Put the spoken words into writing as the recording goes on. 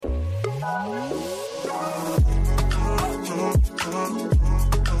All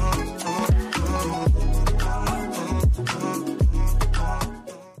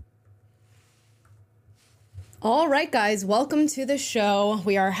right, guys, welcome to the show.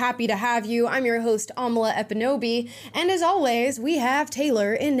 We are happy to have you. I'm your host, Amala Epinobi, and as always, we have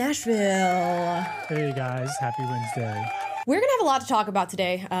Taylor in Nashville. Hey guys, happy Wednesday. We're going to have a lot to talk about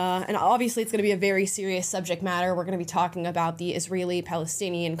today, and obviously it's going to be a very serious subject matter. We're going to be talking about the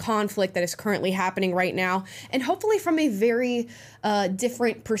Israeli-Palestinian conflict that is currently happening right now, and hopefully from a very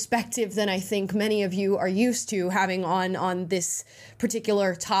different perspective than I think many of you are used to having on this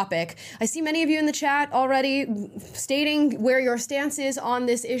particular topic. I see many of you in the chat already stating where your stance is on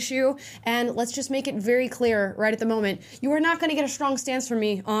this issue, and let's just make it very clear right at the moment. You are not going to get a strong stance from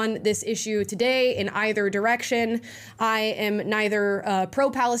me on this issue today in either direction. I am neither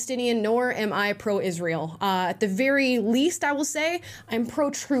pro-Palestinian nor am I pro-Israel. At the very least, I will say I'm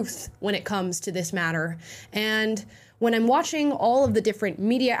pro-truth when it comes to this matter. And when I'm watching all of the different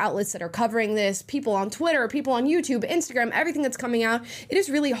media outlets that are covering this, people on Twitter, people on YouTube, Instagram, everything that's coming out, it is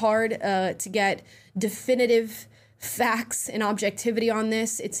really hard to get definitive facts and objectivity on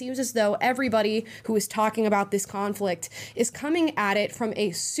this. It seems as though everybody who is talking about this conflict is coming at it from a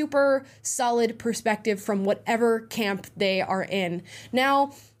super solid perspective from whatever camp they are in.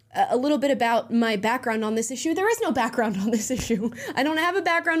 Now, a little bit about my background on this issue. There is no background on this issue. I don't have a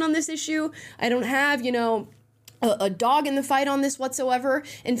background on this issue. I don't have, a dog in the fight on this whatsoever.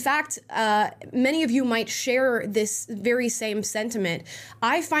 In fact, many of you might share this very same sentiment.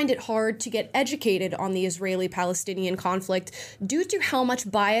 I find it hard to get educated on the Israeli-Palestinian conflict due to how much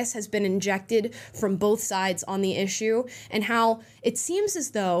bias has been injected from both sides on the issue, and how it seems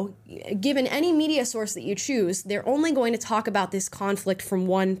as though, given any media source that you choose, they're only going to talk about this conflict from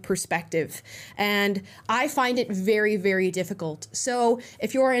one perspective. And I find it very, very difficult. So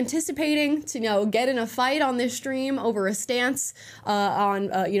if you're anticipating to, get in a fight on this stream over a stance on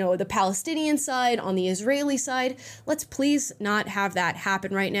the Palestinian side, on the Israeli side, let's please not have that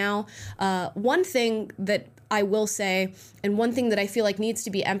happen right now. One thing that I will say, and one thing that I feel like needs to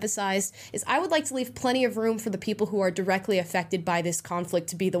be emphasized, is I would like to leave plenty of room for the people who are directly affected by this conflict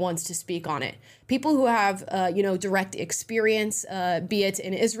to be the ones to speak on it. People who have, direct experience, be it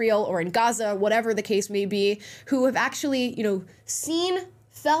in Israel or in Gaza, whatever the case may be, who have actually, seen,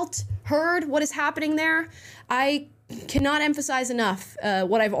 felt, heard what is happening there. I cannot emphasize enough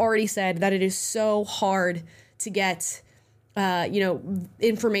what I've already said, that it is so hard to get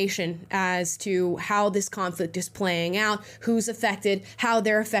information as to how this conflict is playing out, who's affected, how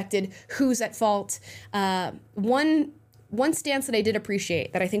they're affected, who's at fault. One stance that I did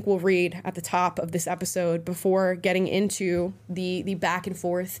appreciate that I think we'll read at the top of this episode before getting into the back and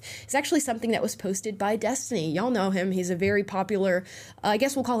forth is actually something that was posted by Destiny. Y'all know him. He's a very popular, I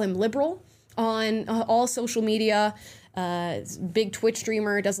guess we'll call him liberal on all social media, big Twitch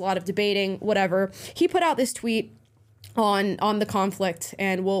streamer, does a lot of debating, whatever. He put out this tweet on the conflict,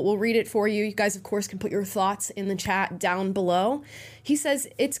 and we'll read it for you. You guys, of course, can put your thoughts in the chat down below. He says,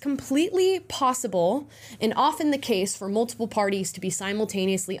 "It's completely possible and often the case for multiple parties to be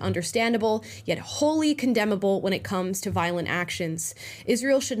simultaneously understandable, yet wholly condemnable when it comes to violent actions.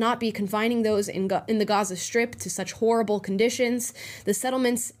 Israel should not be confining those in the Gaza Strip to such horrible conditions. The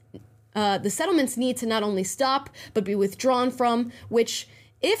settlements need to not only stop, but be withdrawn from, which,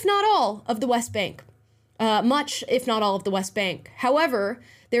 if not all, of the West Bank. Much, if not all, of the West Bank. However,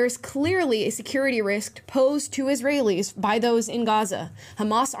 there is clearly a security risk posed to Israelis by those in Gaza.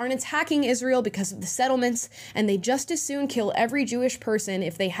 Hamas aren't attacking Israel because of the settlements, and they just as soon kill every Jewish person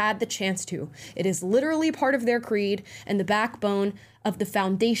if they had the chance to. It is literally part of their creed and the backbone of the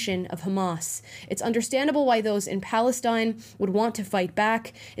foundation of Hamas. It's understandable why those in Palestine would want to fight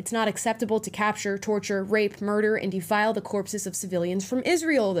back. It's not acceptable to capture, torture, rape, murder, and defile the corpses of civilians from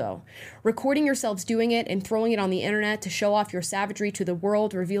Israel, though. Recording yourselves doing it and throwing it on the internet to show off your savagery to the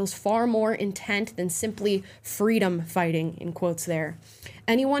world reveals far more intent than simply freedom fighting," in quotes there.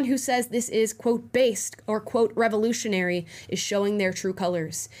 "Anyone who says this is, quote, based or, quote, revolutionary is showing their true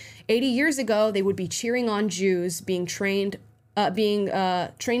colors. 80 years ago, they would be cheering on Jews being trained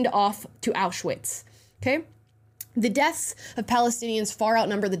off to Auschwitz." Okay? The deaths of Palestinians far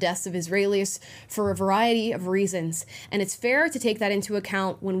outnumber the deaths of Israelis for a variety of reasons, and it's fair to take that into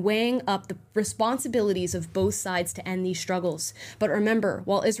account when weighing up the responsibilities of both sides to end these struggles. But remember,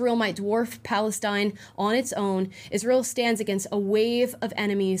 while Israel might dwarf Palestine on its own, Israel stands against a wave of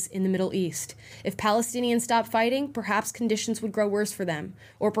enemies in the Middle East. If Palestinians stop fighting, perhaps conditions would grow worse for them,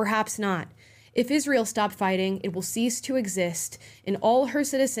 or perhaps not. If Israel stops fighting, it will cease to exist, and all her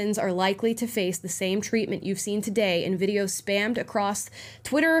citizens are likely to face the same treatment you've seen today in videos spammed across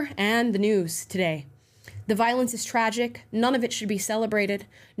Twitter and the news today. The violence is tragic. None of it should be celebrated.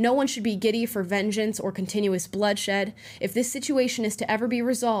 No one should be giddy for vengeance or continuous bloodshed. If this situation is to ever be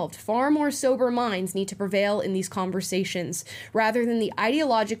resolved, far more sober minds need to prevail in these conversations, rather than the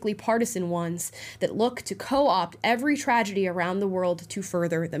ideologically partisan ones that look to co-opt every tragedy around the world to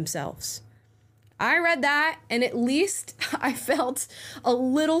further themselves. I read that, and at least I felt a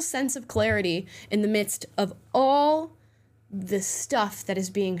little sense of clarity in the midst of all the stuff that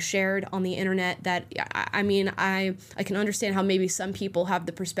is being shared on the internet. That, I mean, I can understand how maybe some people have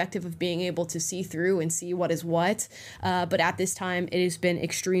the perspective of being able to see through and see what is what, but at this time it has been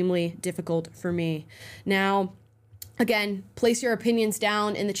extremely difficult for me. Now, again, place your opinions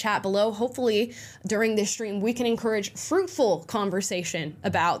down in the chat below. Hopefully, during this stream, we can encourage fruitful conversation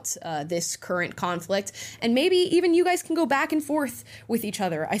about this current conflict. And maybe even you guys can go back and forth with each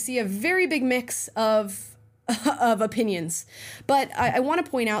other. I see a very big mix of opinions. But I want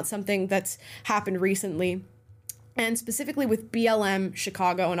to point out something that's happened recently, and specifically with BLM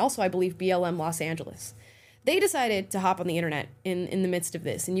Chicago, and also I believe BLM Los Angeles. They decided to hop on the internet in the midst of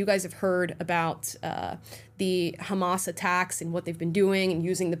this. And you guys have heard about the Hamas attacks and what they've been doing and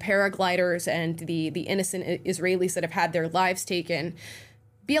using the paragliders and the innocent Israelis that have had their lives taken.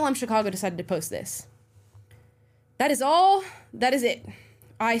 BLM Chicago decided to post this. That is all. That is it.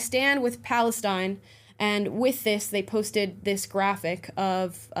 I stand with Palestine. And with this, they posted this graphic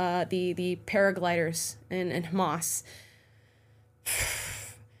of the paragliders and Hamas.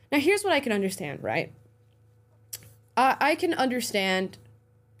 Now, here's what I can understand, right? I can understand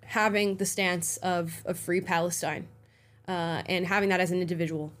having the stance of Free Palestine and having that as an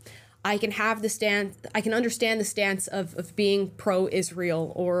individual. I can have the stance, I can understand the stance of being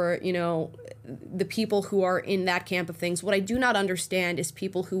pro-Israel or, you know, the people who are in that camp of things. What I do not understand is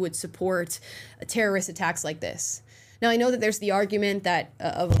people who would support terrorist attacks like this. Now, I know that there's the argument that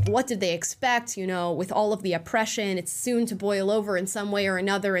of what did they expect, you know, with all of the oppression, it's soon to boil over in some way or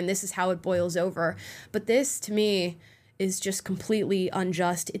another, and this is how it boils over. But this, to me, is just completely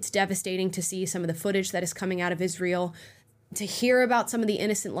unjust. It's devastating to see some of the footage that is coming out of Israel, to hear about some of the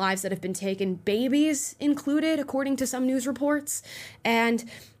innocent lives that have been taken, babies included, according to some news reports, and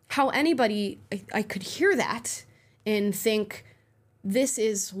how anybody, I could hear that and think, this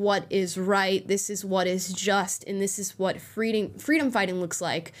is what is right, this is what is just, and this is what freedom fighting looks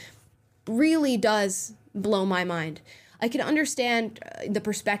like, really does blow my mind. I can understand the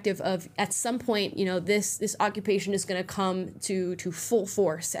perspective of, at some point, you know, this occupation is going to come to full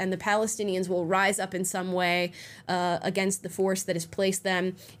force, and the Palestinians will rise up in some way against the force that has placed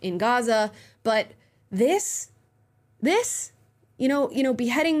them in Gaza. But this, you know,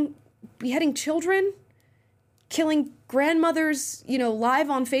 beheading children, killing grandmothers, you know, live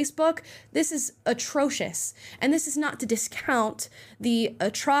on Facebook. This is atrocious. And this is not to discount the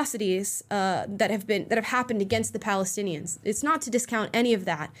atrocities that have happened against the Palestinians. It's not to discount any of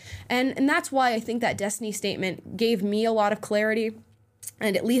that. And that's why I think that Destiny statement gave me a lot of clarity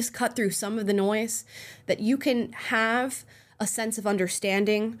and at least cut through some of the noise, that you can have a sense of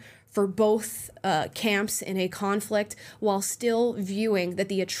understanding for both camps in a conflict while still viewing that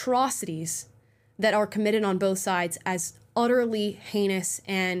the atrocities that are committed on both sides as utterly heinous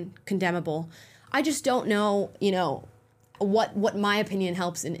and condemnable. I just don't know, you know, what my opinion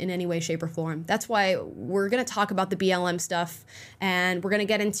helps in any way, shape, or form. That's why we're going to talk about the BLM stuff, and we're going to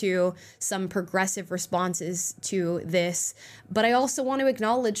get into some progressive responses to this. But I also want to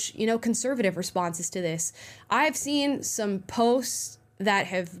acknowledge, you know, conservative responses to this. I've seen some posts that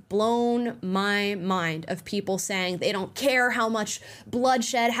have blown my mind of people saying they don't care how much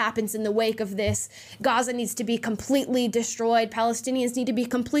bloodshed happens in the wake of this. Gaza needs to be completely destroyed. Palestinians need to be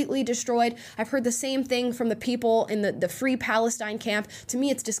completely destroyed. I've heard the same thing from the people in the Free Palestine camp. To me,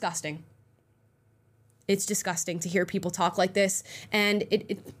 it's disgusting. It's disgusting to hear people talk like this, and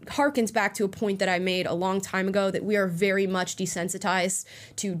it harkens back to a point that I made a long time ago, that we are very much desensitized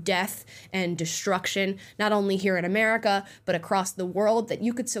to death and destruction, not only here in America, but across the world, that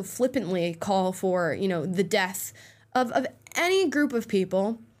you could so flippantly call for, you know, the death of any group of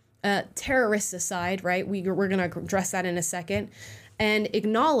people, terrorists aside, right? We're going to address that in a second, and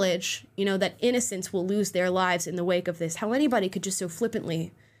acknowledge, you know, that innocents will lose their lives in the wake of this. How anybody could just so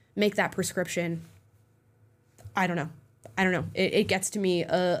flippantly make that prescription, I don't know. It gets to me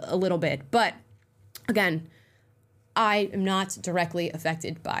a little bit. But again, I am not directly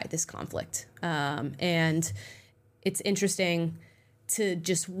affected by this conflict. And it's interesting to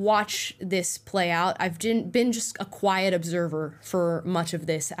just watch this play out. I've been just a quiet observer for much of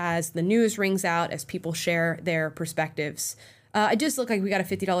this as the news rings out, as people share their perspectives. It just looked like we got a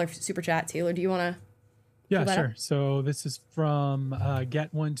 $50 super chat. Taylor, do you want to? Yeah, sure. Up? So this is from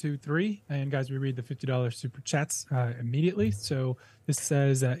Get123. And guys, we read the $50 super chats immediately. So this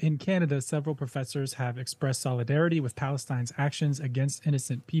says, in Canada, several professors have expressed solidarity with Palestine's actions against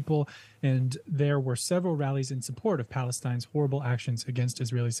innocent people. And there were several rallies in support of Palestine's horrible actions against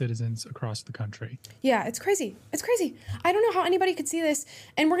Israeli citizens across the country. Yeah, it's crazy. It's crazy. I don't know how anybody could see this.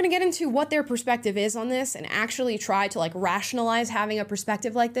 And we're going to get into what their perspective is on this and actually try to like rationalize having a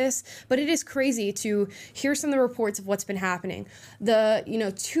perspective like this. But it is crazy to hear some of the reports of what's been happening. The,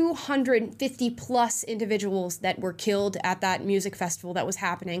 250 plus individuals that were killed at that music festival that was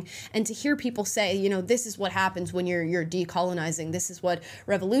happening. And to hear people say, this is what happens when you're decolonizing. This is what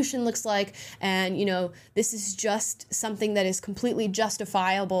revolution looks like. And, this is just something that is completely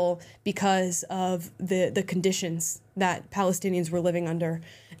justifiable because of the conditions that Palestinians were living under.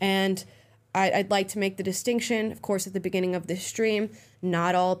 And I'd like to make the distinction, of course, at the beginning of this stream,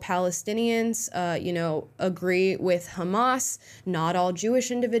 not all Palestinians, agree with Hamas. Not all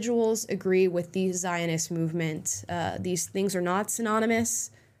Jewish individuals agree with the Zionist movement. These things are not synonymous.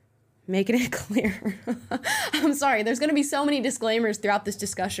 Making it clear. I'm sorry. There's going to be so many disclaimers throughout this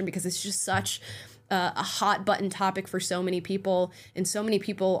discussion because it's just such a hot button topic for so many people. And so many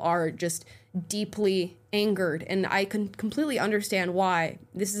people are just deeply angered. And I can completely understand why.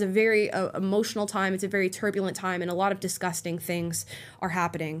 This is a very emotional time. It's a very turbulent time. And a lot of disgusting things are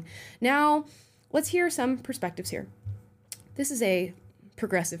happening. Now, let's hear some perspectives here. This is a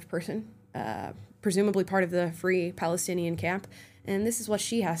progressive person, presumably part of the Free Palestinian camp. And this is what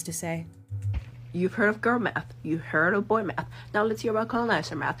she has to say. You've heard of girl math. You've heard of boy math. Now let's hear about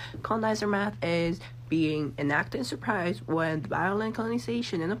colonizer math. Colonizer math is being enacted and surprised when violent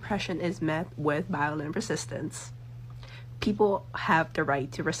colonization and oppression is met with violent resistance. People have the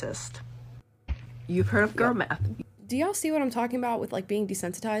right to resist. You've heard of girl math. Do y'all see what I'm talking about with like being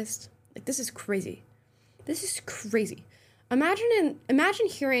desensitized? Like this is crazy. This is crazy. Imagine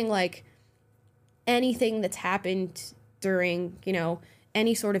hearing like anything that's happened during,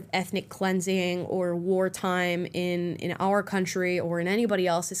 any sort of ethnic cleansing or wartime in our country or in anybody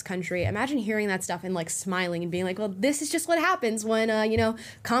else's country. Imagine hearing that stuff and like smiling and being like, well, this is just what happens when,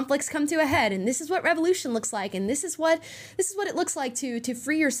 conflicts come to a head. And this is what revolution looks like. And this is what it looks like to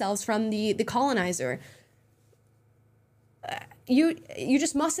free yourselves from the colonizer. You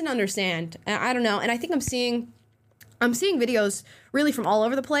just mustn't understand. I don't know. And I think I'm seeing videos really from all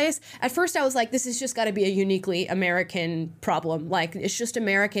over the place. At first I was like, this has just got to be a uniquely American problem. Like, it's just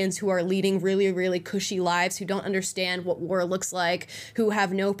Americans who are leading really, really cushy lives, who don't understand what war looks like, who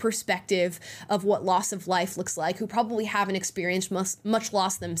have no perspective of what loss of life looks like, who probably haven't experienced much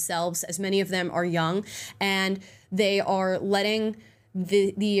loss themselves, as many of them are young, and they are letting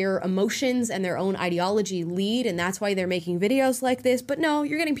their emotions and their own ideology lead, and that's why they're making videos like this. But no,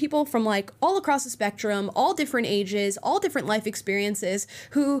 you're getting people from like all across the spectrum, all different ages, all different life experiences,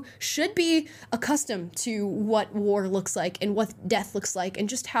 who should be accustomed to what war looks like and what death looks like and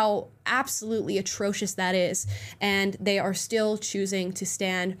just how absolutely atrocious that is. And they are still choosing to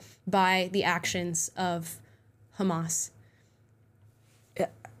stand by the actions of Hamas.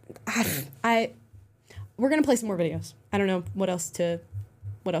 We're gonna play some more videos. I don't know what else to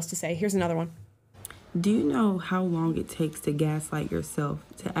say. Here's another one. Do you know how long it takes to gaslight yourself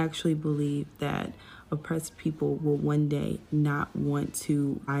to actually believe that oppressed people will one day not want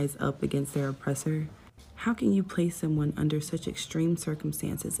to rise up against their oppressor? How can you place someone under such extreme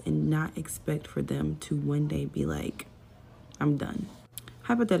circumstances and not expect for them to one day be like, I'm done?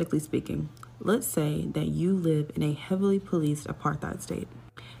 Hypothetically speaking, let's say that you live in a heavily policed apartheid state.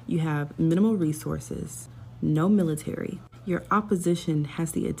 You have minimal resources, no military. Your opposition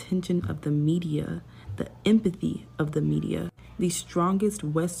has the attention of the media, the empathy of the media. The strongest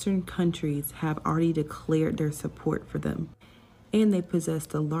Western countries have already declared their support for them. And they possess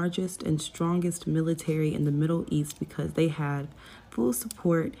the largest and strongest military in the Middle East because they had full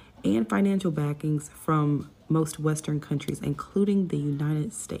support and financial backings from most Western countries, including the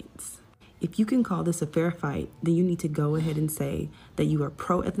United States. If you can call this a fair fight, then you need to go ahead and say that you are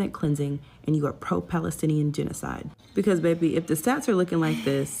pro-ethnic cleansing and you are pro-Palestinian genocide. Because, baby, if the stats are looking like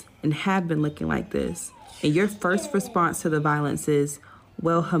this and have been looking like this, and your first response to the violence is,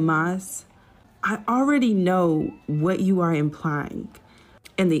 well, Hamas, I already know what you are implying.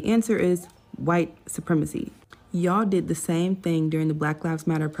 And the answer is white supremacy. Y'all did the same thing during the Black Lives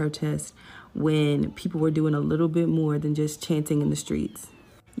Matter protests when people were doing a little bit more than just chanting in the streets.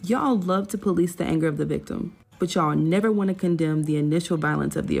 Y'all love to police the anger of the victim. but y'all never want to condemn the initial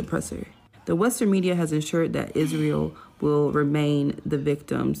violence of the oppressor. The Western media has ensured that Israel will remain the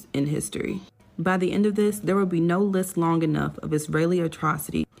victims in history. By the end of this, there will be no list long enough of Israeli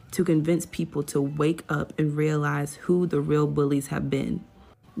atrocity to convince people to wake up and realize who the real bullies have been.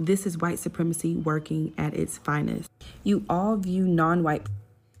 This is white supremacy working at its finest. You all view non-white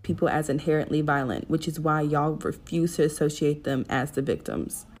people as inherently violent, which is why y'all refuse to associate them as the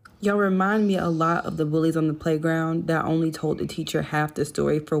victims. Y'all remind me a lot of the bullies on the playground that only told the teacher half the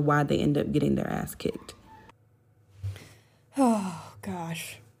story for why they end up getting their ass kicked. Oh,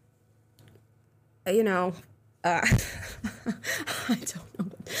 gosh. You know, I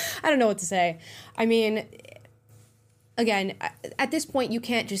don't know what to say. I mean, again, at this point, you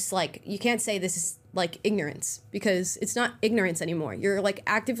can't say this is like ignorance, because it's not ignorance anymore. You're like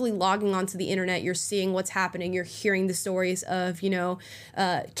actively logging onto the internet. You're seeing what's happening. You're hearing the stories of,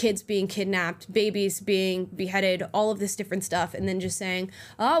 kids being kidnapped, babies being beheaded, all of this different stuff. And then just saying,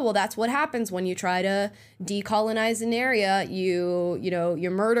 oh, well, that's what happens when you try to decolonize an area. You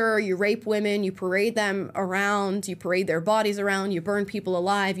murder, you rape women, you parade them around, you parade their bodies around, you burn people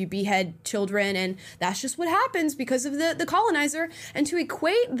alive, you behead children. And that's just what happens because of the colonizer. And to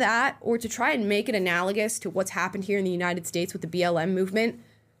equate that, or to try and make it analogous to what's happened here in the United States with the BLM movement,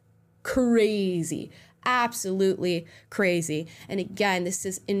 crazy. Absolutely crazy. And again, this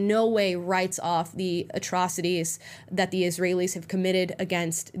is in no way writes off the atrocities that the Israelis have committed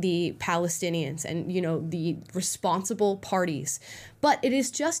against the Palestinians and, the responsible parties. But it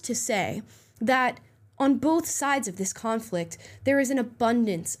is just to say that on both sides of this conflict, there is an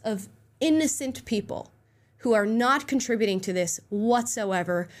abundance of innocent people who are not contributing to this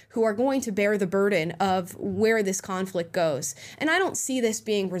whatsoever, who are going to bear the burden of where this conflict goes. And I don't see this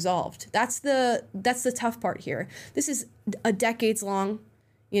being resolved. That's the tough part here. This is a decades-long,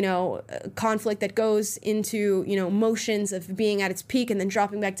 conflict that goes into, motions of being at its peak and then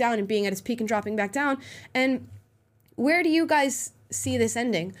dropping back down and being at its peak and dropping back down. And where do you guys see this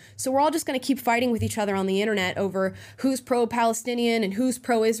ending? So we're all just going to keep fighting with each other on the internet over who's pro-Palestinian and who's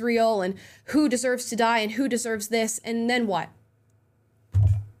pro-Israel and who deserves to die and who deserves this. And then what?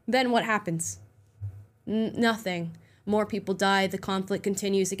 Then what happens? Nothing. More people die. The conflict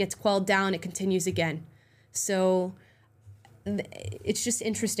continues. It gets quelled down. It continues again. So it's just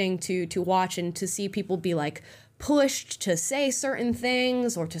interesting to watch and to see people be like pushed to say certain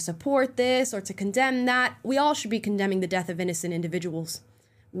things or to support this or to condemn that. We all should be condemning the death of innocent individuals,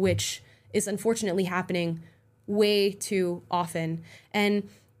 which is unfortunately happening way too often. And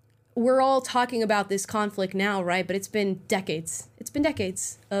we're all talking about this conflict now, right? But it's been decades. It's been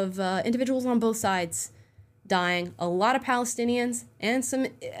decades of individuals on both sides dying. A lot of Palestinians and some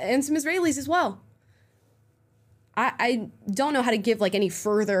Israelis as well. I don't know how to give like any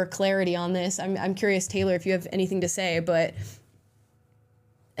further clarity on this. I'm curious, Taylor, if you have anything to say, but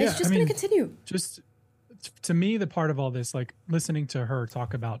it's just going to continue. Just to me, the part of all this, like listening to her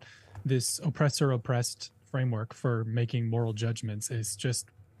talk about this oppressor-oppressed framework for making moral judgments is just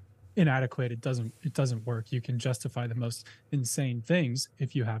inadequate. It doesn't work. You can justify the most insane things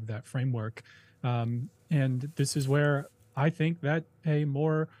if you have that framework. And this is where I think that a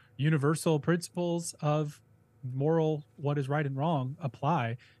more universal principles of moral, what is right and wrong,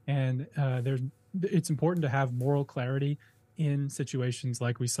 apply. And it's important to have moral clarity in situations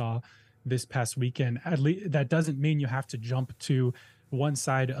like we saw this past weekend. At least that doesn't mean you have to jump to one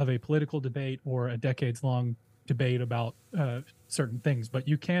side of a political debate or a decades-long debate about certain things, but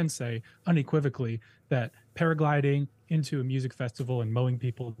you can say unequivocally that paragliding into a music festival and mowing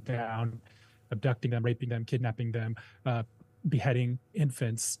people down, abducting them, raping them, kidnapping them, beheading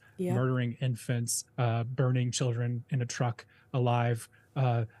infants, murdering infants, burning children in a truck alive.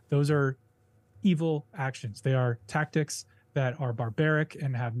 Those are evil actions. They are tactics that are barbaric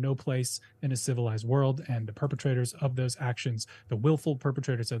and have no place in a civilized world. And the perpetrators of those actions, the willful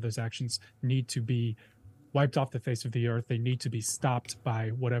perpetrators of those actions, need to be wiped off the face of the earth. They need to be stopped by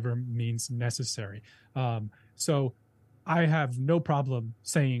whatever means necessary. So I have no problem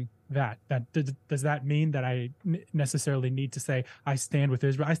saying that. Does that mean that I necessarily need to say I stand with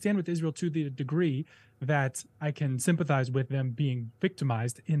Israel? I stand with Israel to the degree that I can sympathize with them being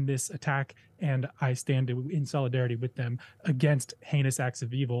victimized in this attack, and I stand in solidarity with them against heinous acts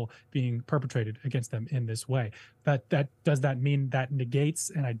of evil being perpetrated against them in this way. But does that mean that negates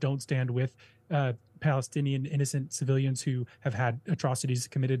and I don't stand with Palestinian innocent civilians who have had atrocities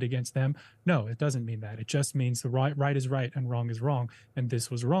committed against them? No, it doesn't mean that. It just means the right is right and wrong is wrong. And this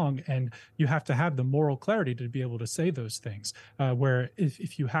was wrong. wrong. And you have to have the moral clarity to be able to say those things, where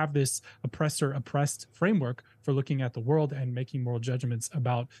if you have this oppressor-oppressed framework for looking at the world and making moral judgments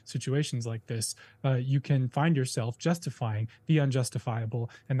about situations like this, you can find yourself justifying the unjustifiable.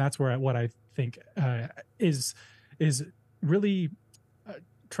 And that's where what I think is really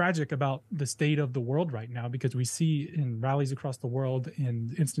tragic about the state of the world right now, because we see in rallies across the world,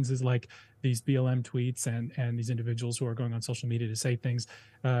 in instances like these BLM tweets and these individuals who are going on social media to say things,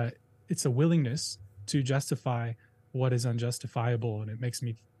 it's a willingness to justify what is unjustifiable. And it makes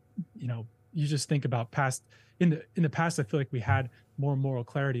me, you just think about in the past, I feel like we had more moral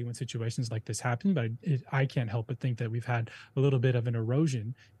clarity when situations like this happen, but I can't help but think that we've had a little bit of an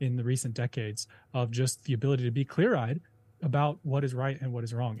erosion in the recent decades of just the ability to be clear-eyed about what is right and what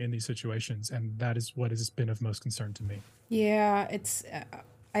is wrong in these situations. And that is what has been of most concern to me. Yeah,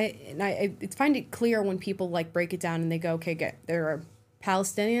 I find it clear when people like break it down and they go, okay, there are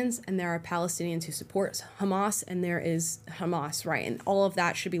Palestinians and there are Palestinians who support Hamas, and there is Hamas, right? And all of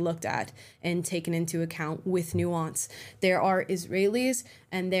that should be looked at and taken into account with nuance. There are Israelis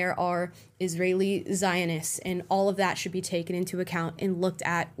and there are Israeli Zionists, and all of that should be taken into account and looked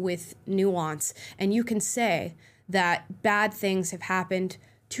at with nuance. And you can say that bad things have happened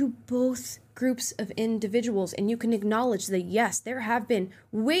to both groups of individuals, and you can acknowledge that, yes, there have been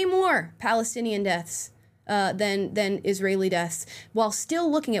way more Palestinian deaths than Israeli deaths, while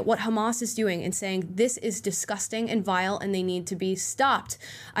still looking at what Hamas is doing and saying this is disgusting and vile and they need to be stopped.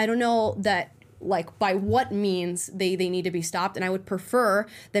 I don't know that, like, by what means they need to be stopped, and I would prefer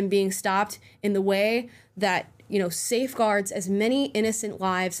them being stopped in the way that safeguards as many innocent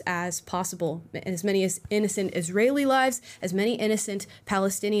lives as possible, as many as innocent Israeli lives, as many innocent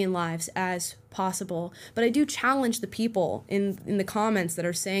Palestinian lives as possible. But I do challenge the people in the comments that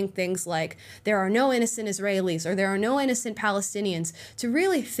are saying things like there are no innocent Israelis or there are no innocent Palestinians to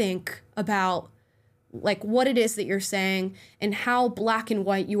really think about like what it is that you're saying and how black and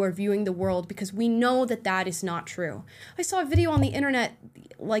white you are viewing the world, because we know that that is not true. I saw a video on the internet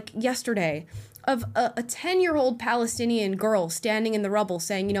like yesterday of a 10-year-old Palestinian girl standing in the rubble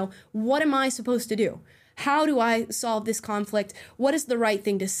saying, what am I supposed to do? How do I solve this conflict? What is the right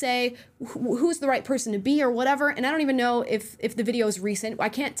thing to say? Who's the right person to be, or whatever? And I don't even know if the video is recent. I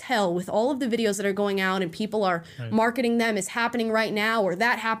can't tell with all of the videos that are going out and people are marketing them as happening right now, or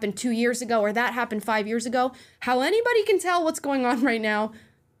that happened 2 years ago, or that happened 5 years ago. How anybody can tell what's going on right now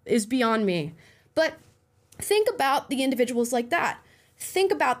is beyond me. But think about the individuals like that.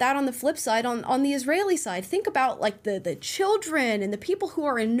 Think about that on the flip side, on the Israeli side. Think about like the children and the people who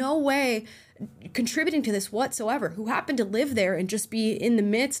are in no way contributing to this whatsoever, who happen to live there and just be in the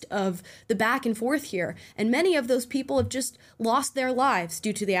midst of the back and forth here. And many of those people have just lost their lives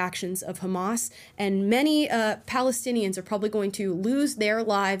due to the actions of Hamas. And many Palestinians are probably going to lose their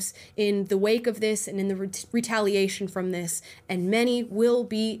lives in the wake of this and in the retaliation from this. And many will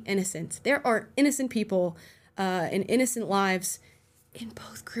be innocent. There are innocent people and innocent lives in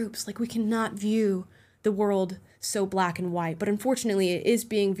both groups. Like, we cannot view the world so black and white, but unfortunately it is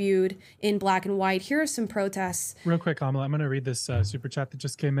being viewed in black and white. Here are some protests. Real quick, Amala, I'm going to read this super chat that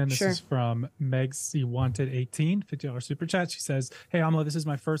just came in. This is from Megsy Wanted 18, $50 super chat. She says, "Hey Amala, this is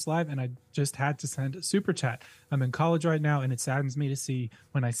my first live and I just had to send a super chat. I'm in college right now and it saddens me to see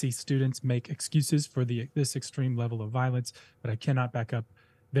when I see students make excuses for this extreme level of violence, but I cannot back up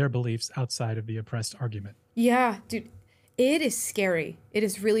their beliefs outside of the oppressed argument." Yeah, dude. It is scary. It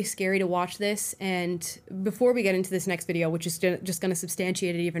is really scary to watch this. And before we get into this next video, which is just going to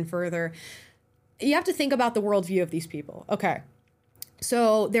substantiate it even further, you have to think about the worldview of these people. Okay.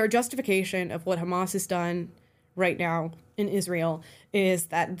 So their justification of what Hamas has done right now in Israel is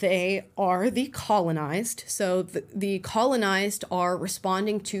that they are the colonized. So the colonized are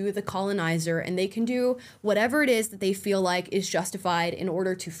responding to the colonizer, and they can do whatever it is that they feel like is justified in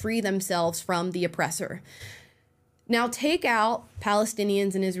order to free themselves from the oppressor. Now take out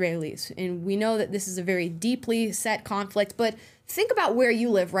Palestinians and Israelis, and we know that this is a very deeply set conflict, but think about where you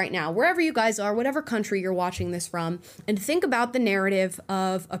live right now, wherever you guys are, whatever country you're watching this from, and think about the narrative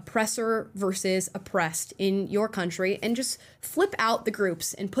of oppressor versus oppressed in your country, and just flip out the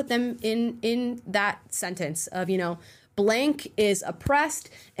groups and put them in that sentence of, blank is oppressed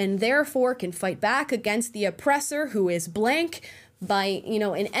and therefore can fight back against the oppressor who is blank by,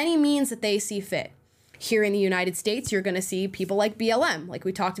 in any means that they see fit. Here in the United States, you're going to see people like BLM, like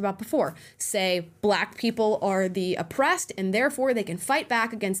we talked about before, say black people are the oppressed and therefore they can fight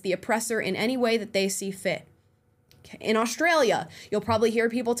back against the oppressor in any way that they see fit. In Australia, you'll probably hear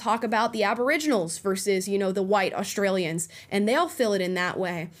people talk about the Aboriginals versus, the white Australians, and they'll fill it in that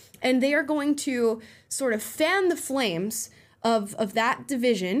way. And they are going to sort of fan the flames of that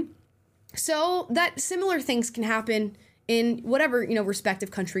division so that similar things can happen in whatever,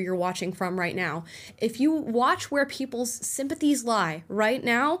 respective country you're watching from right now. If you watch where people's sympathies lie right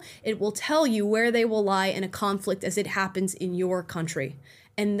now, it will tell you where they will lie in a conflict as it happens in your country.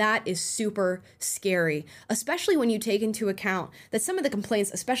 And that is super scary, especially when you take into account that some of the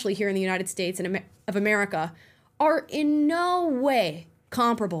complaints, especially here in the United States and of America, are in no way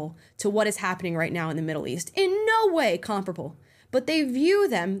comparable to what is happening right now in the Middle East. In no way comparable. But they view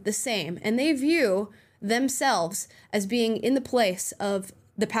them the same, and they view themselves as being in the place of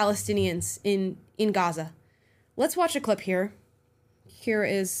the Palestinians in Gaza. Let's watch a clip here. Here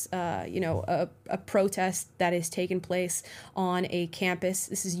is, a protest that is taking place on a campus.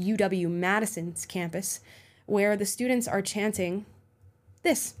 This is UW-Madison's campus, where the students are chanting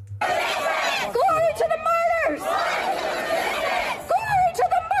this. Glory to the martyrs! Glory to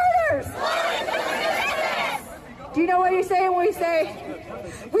the martyrs! Do you know what he's saying when we say,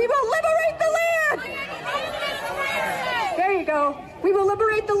 we will liberate the land? There you go. We will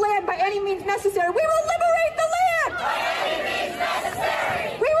liberate the land by any means necessary. We will liberate the land! By any means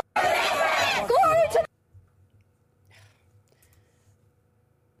necessary! We will glory to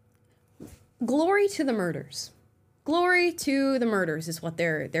Glory to the murders. Glory to the murders is what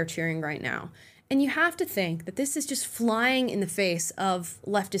they're cheering right now. And you have to think that this is just flying in the face of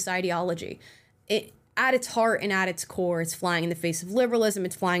leftist ideology. At its heart and at its core, it's flying in the face of liberalism.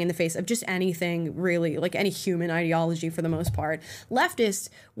 It's flying in the face of just anything, really, like any human ideology for the most part. Leftists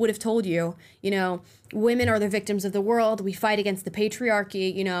would have told you, women are the victims of the world. We fight against the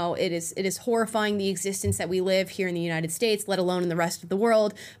patriarchy. It is horrifying the existence that we live here in the United States, let alone in the rest of the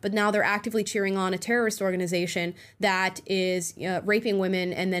world. But now they're actively cheering on a terrorist organization that is raping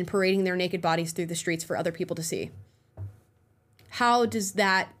women and then parading their naked bodies through the streets for other people to see. How does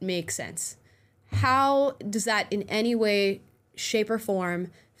that make sense? How does that in any way, shape, or form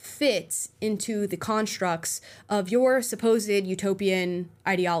fit into the constructs of your supposed utopian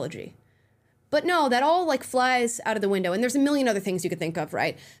ideology? But no, that all flies out of the window. And there's a million other things you could think of,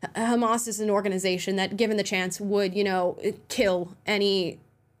 right? Hamas is an organization that, given the chance, would, kill any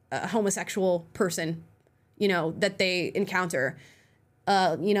homosexual person, that they encounter.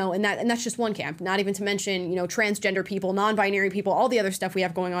 And that's just one camp, not even to mention, transgender people, non-binary people, all the other stuff we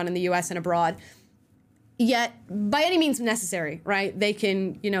have going on in the US and abroad. Yet, by any means necessary, right, they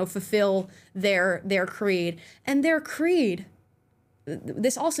can, fulfill their creed. And their creed,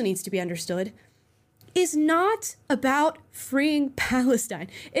 this also needs to be understood, is not about freeing Palestine.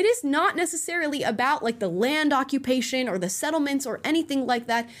 It is not necessarily about the land occupation or the settlements or anything like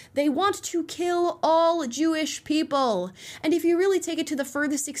that. They want to kill all Jewish people. And if you really take it to the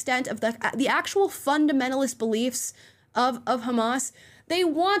furthest extent of the actual fundamentalist beliefs of Hamas, they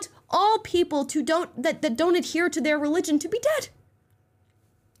want all people that don't adhere to their religion to be dead.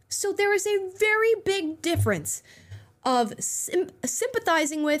 So there is a very big difference of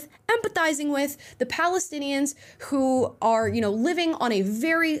sympathizing with, empathizing with the Palestinians who are, living on a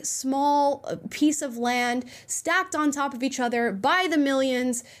very small piece of land stacked on top of each other by the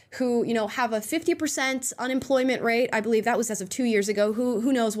millions, who, have a 50% unemployment rate. I believe that was as of 2 years ago.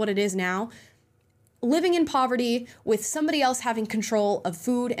 Who knows what it is now? Living in poverty with somebody else having control of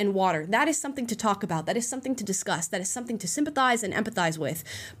food and water. That is something to talk about. That is something to discuss. That is something to sympathize and empathize with.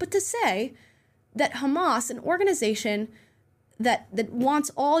 But to say that Hamas, an organization that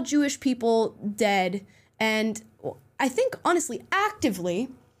wants all Jewish people dead, and I think honestly actively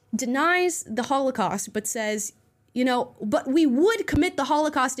denies the Holocaust, but says, but we would commit the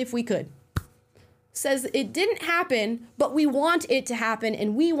Holocaust if we could. Says it didn't happen, but we want it to happen,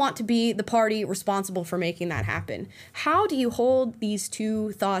 and we want to be the party responsible for making that happen. How do you hold these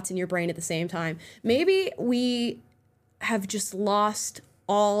two thoughts in your brain at the same time? Maybe we have just lost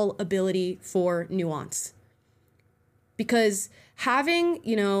all ability for nuance. Because having,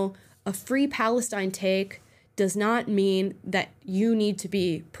 a free Palestine take does not mean that you need to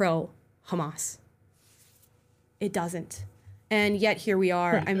be pro-Hamas. It doesn't. And yet here we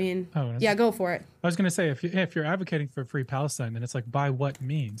are. Right. I mean, yeah, go for it. I was going to say, if you're advocating for free Palestine, then it's by what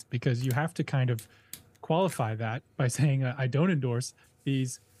means? Because you have to kind of qualify that by saying, I don't endorse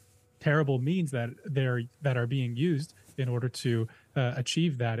these terrible means that are being used in order to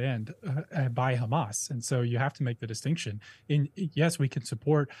achieve that end by Hamas. And so you have to make the distinction. Yes, we can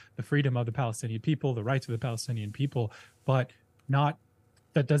support the freedom of the Palestinian people, the rights of the Palestinian people, but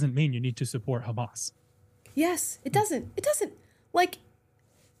that doesn't mean you need to support Hamas. Yes, it doesn't. It doesn't.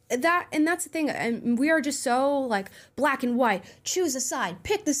 that's the thing. And we are just so like black and white. Choose a side,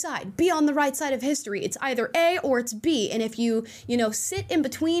 pick the side, be on the right side of history. It's either A or it's B. And if you sit in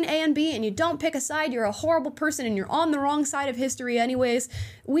between A and B and you don't pick a side, you're a horrible person and you're on the wrong side of history anyways.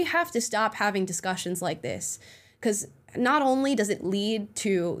 We have to stop having discussions like this, because not only does it lead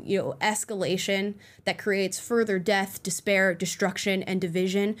to, escalation that creates further death, despair, destruction, and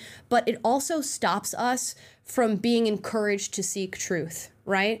division, but it also stops us from being encouraged to seek truth,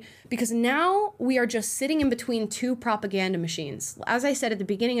 right? Because now we are just sitting in between two propaganda machines. As I said at the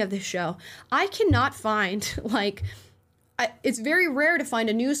beginning of this show, I cannot find, it's very rare to find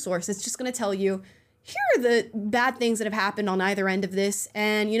a news source that's just going to tell you, here are the bad things that have happened on either end of this,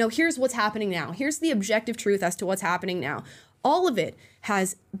 and, here's what's happening now. Here's the objective truth as to what's happening now. All of it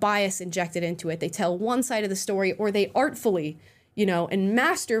has bias injected into it. They tell one side of the story, or they artfully, and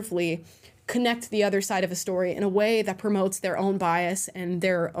masterfully connect the other side of a story in a way that promotes their own bias and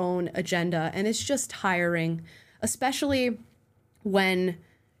their own agenda. And it's just tiring, especially when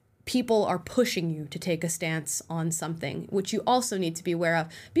people are pushing you to take a stance on something, which you also need to be aware of.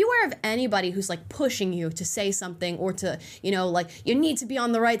 Be aware of anybody who's pushing you to say something, or to, you need to be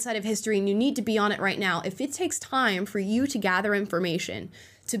on the right side of history and you need to be on it right now. If it takes time for you to gather information,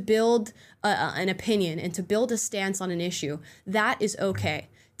 to build an opinion and to build a stance on an issue, that is okay.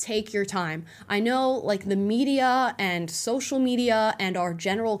 Take your time. I know the media and social media and our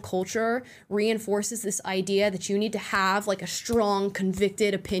general culture reinforces this idea that you need to have a strong,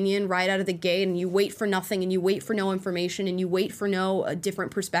 convicted opinion right out of the gate, and you wait for nothing and you wait for no information and you wait for no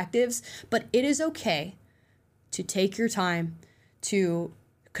different perspectives. But it is okay to take your time to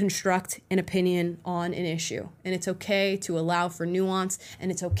construct an opinion on an issue. And it's okay to allow for nuance,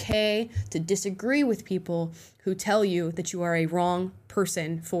 and it's okay to disagree with people who tell you that you are a wrong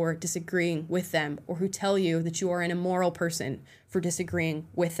person for disagreeing with them, or who tell you that you are an immoral person for disagreeing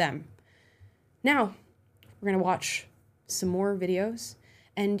with them. Now, we're going to watch some more videos,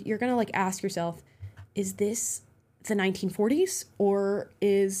 and you're going to ask yourself, is this the 1940s or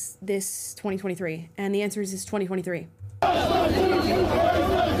is this 2023? And the answer is 2023.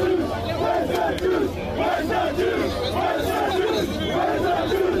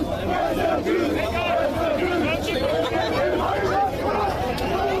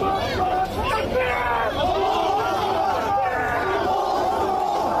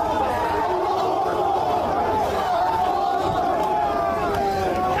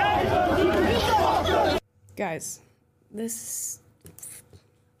 Guys, this is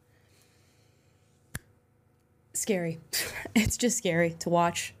scary. It's just scary to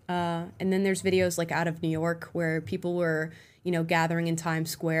watch. And then there's videos out of New York where people were, gathering in Times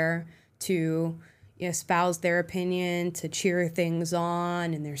Square to espouse their opinion, to cheer things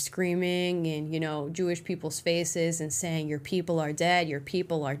on, and they're screaming in, Jewish people's faces and saying, your people are dead, your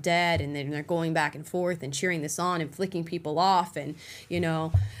people are dead. And then they're going back and forth and cheering this on and flicking people off and,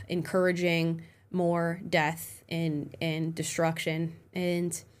 encouraging more death and destruction.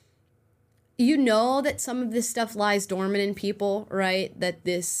 And that some of this stuff lies dormant in people, right? That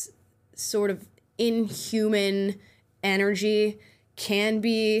this sort of inhuman energy can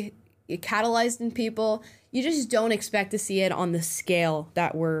be catalyzed in people. You just don't expect to see it on the scale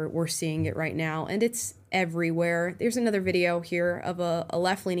that we're seeing it right now. And it's everywhere. There's another video here of a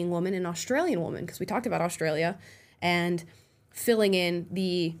left-leaning woman, an Australian woman, because we talked about Australia, and filling in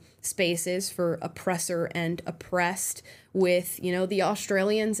the spaces for oppressor and oppressed with, the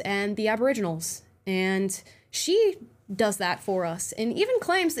Australians and the Aboriginals. And she does that for us and even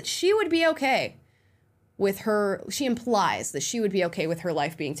claims that she would be okay with she implies that she would be okay with her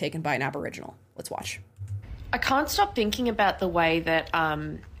life being taken by an Aboriginal. Let's watch. I can't stop thinking about the way that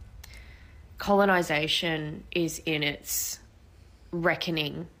colonization is in its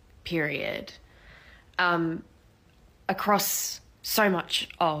reckoning period across so much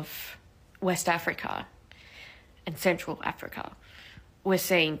of West Africa and Central Africa. We're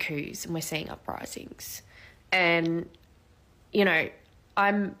seeing coups and we're seeing uprisings. And,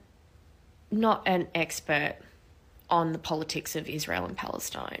 I'm not an expert on the politics of Israel and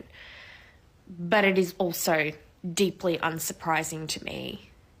Palestine, but it is also deeply unsurprising to me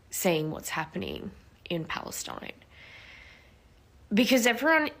seeing what's happening in Palestine. Because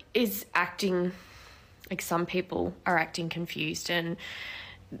everyone is acting, some people are acting confused, and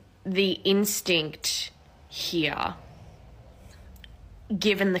the instinct here,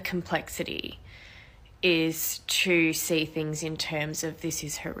 given the complexity, is to see things in terms of this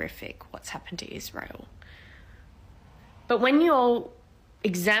is horrific, what's happened to Israel. But when you all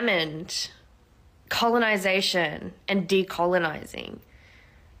examined colonization and decolonizing,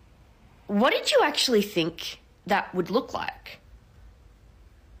 what did you actually think that would look like?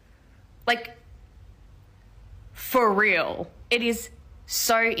 Like, for real, it is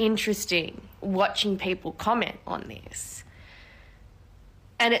so interesting watching people comment on this.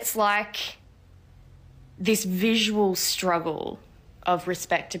 And it's like this visual struggle of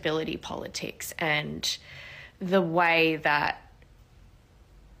respectability politics and the way that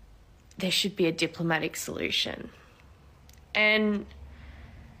there should be a diplomatic solution. And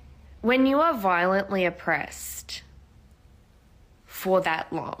when you are violently oppressed for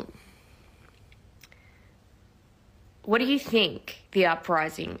that long, what do you think the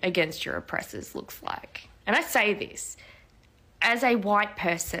uprising against your oppressors looks like? And I say this as a white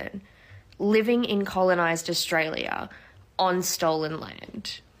person living in colonised Australia on stolen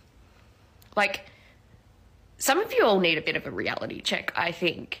land. Like, some of you all need a bit of a reality check, I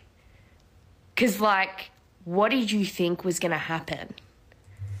think. Because, like, what did you think was going to happen?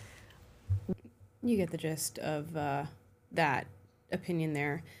 You get the gist of that opinion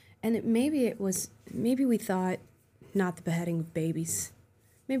there. And maybe we thought not the beheading of babies.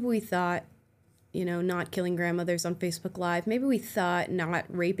 Maybe we thought, not killing grandmothers on Facebook Live. Maybe we thought not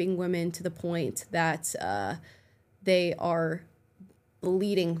raping women to the point that they are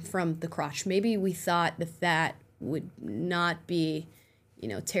bleeding from the crotch. Maybe we thought that would not be,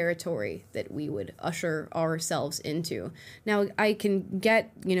 territory that we would usher ourselves into. Now, I can get,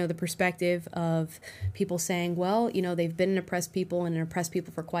 the perspective of people saying, well, they've been an oppressed people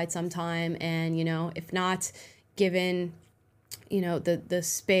for quite some time. And, if not given, the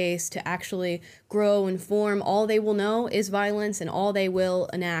space to actually grow and form, all they will know is violence and all they will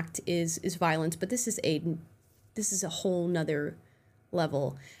enact is violence. But this is a whole nother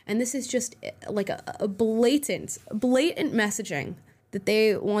level. And this is just like a blatant messaging that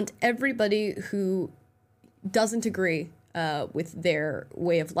they want everybody who doesn't agree with their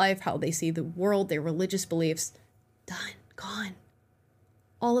way of life, how they see the world, their religious beliefs, done, gone.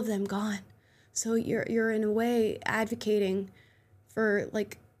 All of them gone. So you're in a way advocating for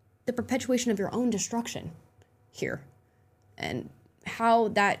like the perpetuation of your own destruction here. And how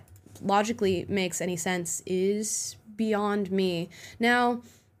that logically makes any sense is beyond me. Now,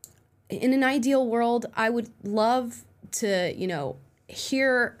 in an ideal world, I would love to,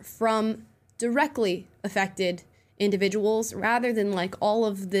 hear from directly affected individuals rather than like all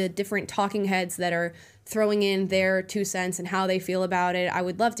of the different talking heads that are throwing in their 2 cents and how they feel about it. I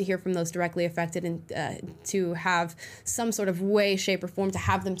would love to hear from those directly affected and to have some sort of way, shape, or form to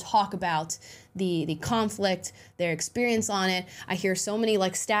have them talk about the conflict, their experience on it. I hear so many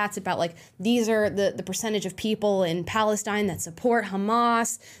like stats about like these are the percentage of people in Palestine that support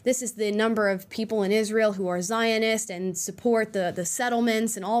Hamas. This is the number of people in Israel who are Zionist and support the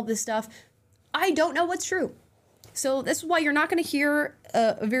settlements and all this stuff. I don't know what's true. So this is why you're not going to hear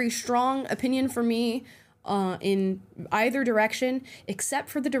a very strong opinion from me in either direction, except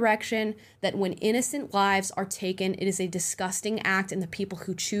for the direction that when innocent lives are taken, it is a disgusting act, and the people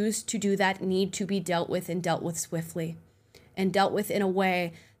who choose to do that need to be dealt with and dealt with swiftly, and dealt with in a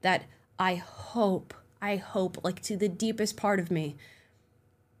way that I hope, like to the deepest part of me,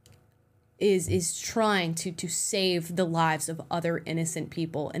 is trying to save the lives of other innocent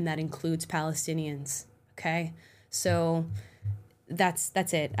people, and that includes Palestinians. Okay? So that's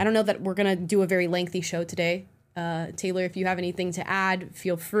it. I don't know that we're going to do a very lengthy show today. Taylor, if you have anything to add,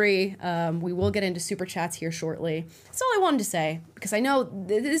 feel free. We will get into super chats here shortly. That's all I wanted to say, because I know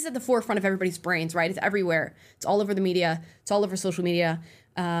this is at the forefront of everybody's brains, right? It's everywhere. It's all over the media. It's all over social media.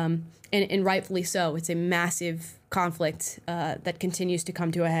 And rightfully so. It's a massive conflict that continues to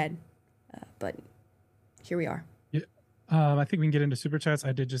come to a head. But here we are. Yeah. I think we can get into super chats.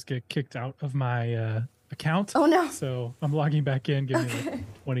 I did just get kicked out of my account. Oh, no. So I'm logging back in. Give me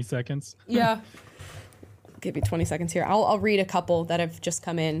like 20 seconds. Yeah. I'll give you 20 seconds here. I'll read a couple that have just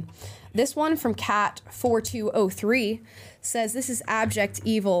come in. This one from Cat4203 says, "This is abject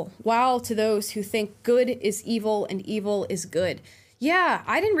evil. Wow to those who think good is evil and evil is good." Yeah,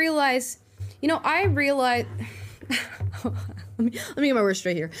 I didn't realize, I realized... let me get my words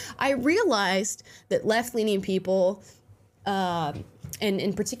straight here. I realized that left-leaning people...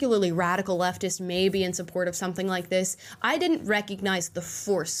 and particularly radical leftists may be in support of something like this. I didn't recognize the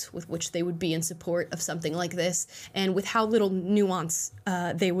force with which they would be in support of something like this, and with how little nuance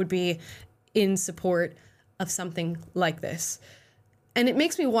they would be in support of something like this. And it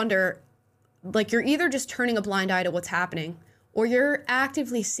makes me wonder, like, you're either just turning a blind eye to what's happening, or you're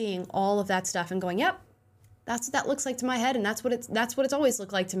actively seeing all of that stuff and going, yep, that's what that looks like to my head, and that's what it's always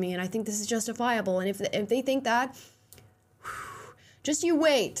looked like to me, and I think this is justifiable. And if they think that... Just you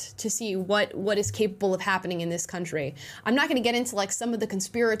wait to see what is capable of happening in this country. I'm not going to get into like some of the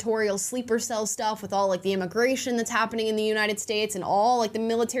conspiratorial sleeper cell stuff with all like the immigration that's happening in the United States and all like the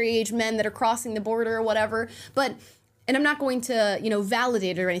military age men that are crossing the border or whatever. And I'm not going to,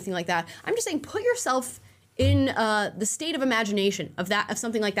 validate it or anything like that. I'm just saying put yourself in the state of imagination of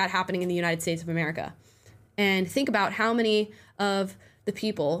something like that happening in the United States of America. And think about how many of the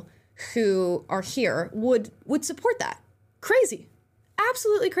people who are here would support that. Crazy.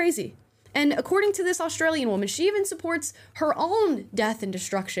 Absolutely crazy. And according to this Australian woman, she even supports her own death and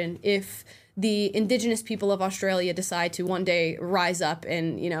destruction if the indigenous people of Australia decide to one day rise up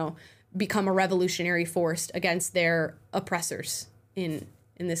and, become a revolutionary force against their oppressors in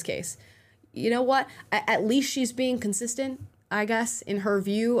this case. You know what? At least she's being consistent, I guess, in her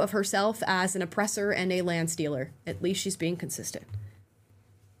view of herself as an oppressor and a land stealer. At least she's being consistent.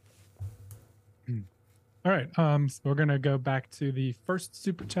 All right, so we're going to go back to the first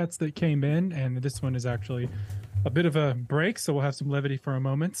super chats that came in, and this one is actually a bit of a break, so we'll have some levity for a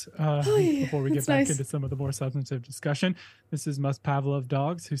moment before we get back into some of the more substantive discussion. This is Must Pavlov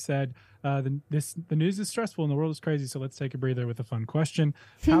Dogs, who said, the news is stressful and the world is crazy, so let's take a breather with a fun question.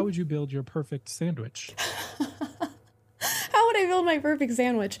 How would you build your perfect sandwich? How would I build my perfect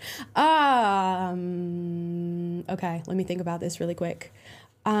sandwich? Okay, let me think about this really quick.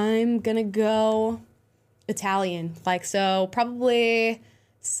 I'm going to go Italian, so probably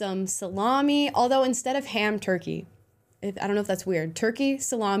some salami, although instead of ham, turkey. I don't know if that's weird. Turkey,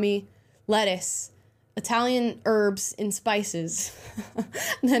 salami, lettuce, Italian herbs and spices,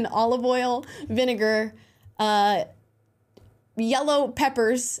 then olive oil, vinegar, yellow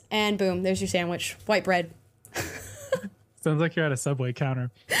peppers, and boom, there's your sandwich. White bread. Sounds like you're at a Subway counter.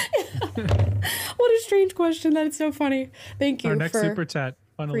 What a strange question. That is so funny. Thank you. Our next super chat,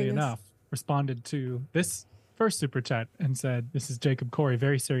 funnily enough, responded to this first super chat and said, this is Jacob Corey,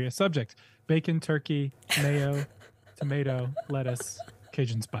 very serious subject. Bacon, turkey, mayo, tomato, lettuce,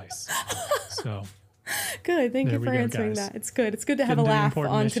 Cajun spice. So good. Thank you for answering that. It's good. It's good to have a laugh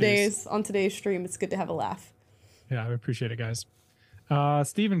on today's stream. It's good to have a laugh. Yeah, I appreciate it, guys.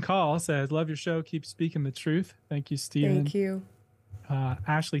 Stephen Call says, love your show. Keep speaking the truth. Thank you, Stephen. Thank you.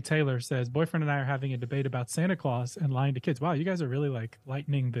 Ashley Taylor says, boyfriend and I are having a debate about Santa Claus and lying to kids. Wow, you guys are really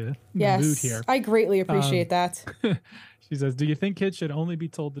lightening the mood here. I greatly appreciate that. She says, do you think kids should only be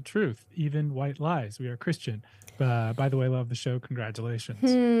told the truth, even white lies? We are Christian. By the way, love the show.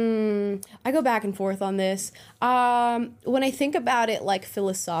 Congratulations. I go back and forth on this. When I think about it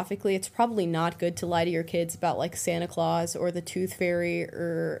philosophically, it's probably not good to lie to your kids about Santa Claus or the Tooth Fairy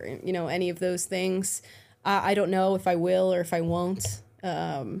or any of those things. I don't know if I will or if I won't.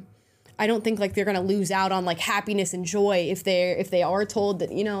 I don't think they're gonna lose out on happiness and joy if they are told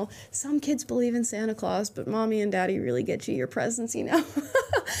that some kids believe in Santa Claus, but mommy and daddy really get you your presents.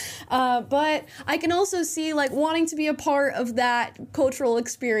 But I can also see wanting to be a part of that cultural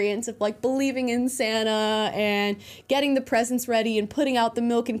experience of believing in Santa and getting the presents ready and putting out the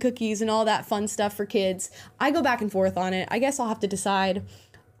milk and cookies and all that fun stuff for kids. I go back and forth on it. I guess I'll have to decide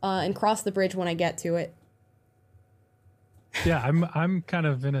and cross the bridge when I get to it. Yeah, I'm kind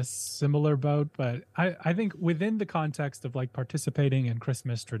of in a similar boat, but I think within the context of participating in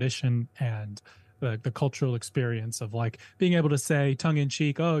Christmas tradition and the cultural experience of being able to say tongue in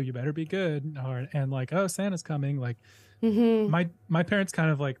cheek, oh, you better be good, and oh, Santa's coming. My parents kind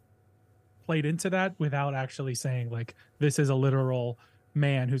of played into that without actually saying this is a literal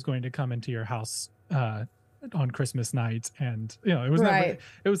man who's going to come into your house on Christmas night. And it was right.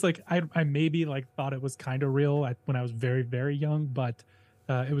 It was I maybe thought it was kind of real when I was very, very young, but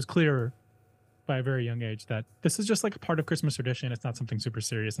it was clear by a very young age that this is just a part of Christmas tradition. It's not something super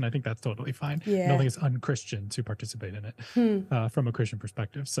serious, and I think that's totally fine. Yeah. I don't think it's unchristian to participate in it from a Christian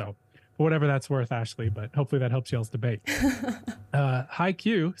perspective. So for whatever that's worth, Ashley, but hopefully that helps y'all's debate. Hi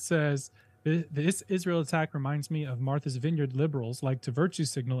Q says, this Israel attack reminds me of Martha's Vineyard liberals like to virtue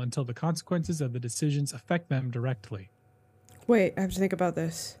signal until the consequences of the decisions affect them directly. Wait, I have to think about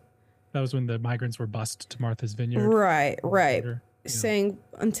this. That was when the migrants were bused to Martha's Vineyard. Right. Later, saying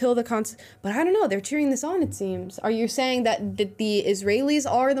until the but I don't know. They're cheering this on, it seems. Are you saying that the Israelis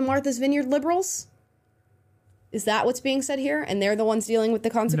are the Martha's Vineyard liberals? Is that what's being said here? And they're the ones dealing with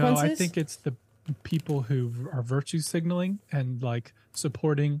the consequences? No, I think it's the people who are virtue signaling and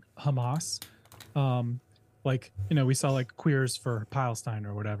supporting Hamas. We saw queers for Palestine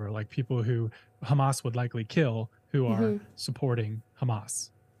or whatever, people who Hamas would likely kill who are supporting Hamas.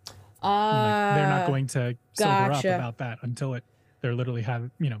 They're not going to sober up about that until it they're literally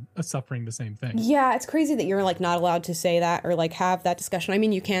suffering the same thing. Yeah, it's crazy that you're like not allowed to say that or like have that discussion. I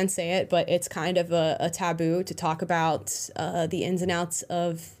mean, you can say it, but it's kind of a taboo to talk about the ins and outs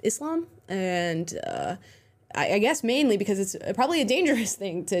of Islam. And I guess mainly because it's probably a dangerous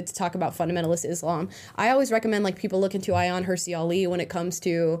thing to talk about fundamentalist Islam. I always recommend like people look into Ayaan Hirsi Ali when it comes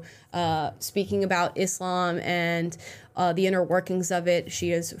to speaking about Islam and the inner workings of it.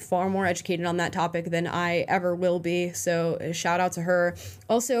 She is far more educated on that topic than I ever will be. So shout out to her.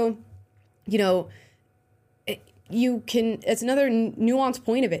 Also, it's another nuanced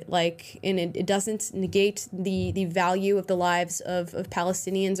point of it, like, and it doesn't negate the value of the lives of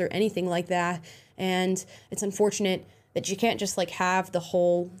Palestinians or anything like that. And it's unfortunate that you can't just like have the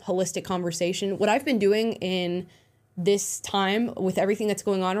whole holistic conversation. What I've been doing in this time with everything that's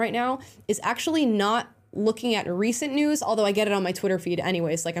going on right now is actually not looking at recent news, although I get it on my Twitter feed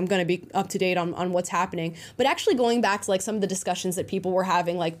anyways, like I'm going to be up to date on what's happening, but actually going back to like some of the discussions that people were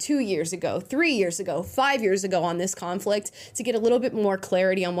having like 2 years ago, 3 years ago, 5 years ago on this conflict to get a little bit more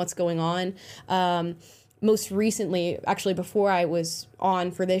clarity on what's going on. Most recently, actually before I was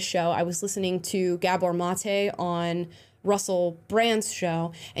on for this show, I was listening to Gabor Mate on Russell Brand's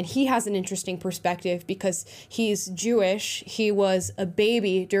show, and he has an interesting perspective because he's Jewish. He was a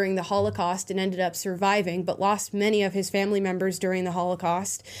baby during the Holocaust and ended up surviving, but lost many of his family members during the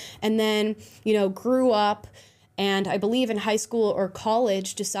Holocaust, and then, grew up, and I believe in high school or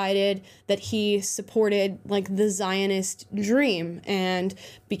college decided that he supported like the Zionist dream and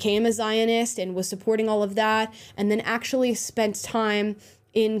became a Zionist and was supporting all of that, and then actually spent time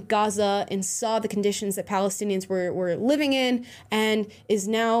in Gaza and saw the conditions that Palestinians were living in, and is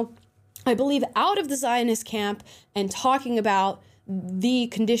now, I believe, out of the Zionist camp and talking about the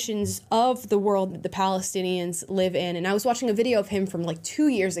conditions of the world that the Palestinians live in. And I was watching a video of him from like 2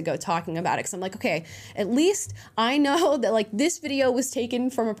 years ago talking about it, because I'm like, okay, at least I know that like this video was taken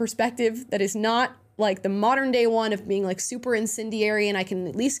from a perspective that is not like the modern day one of being like super incendiary, and I can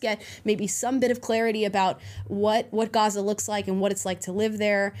at least get maybe some bit of clarity about what Gaza looks like and what it's like to live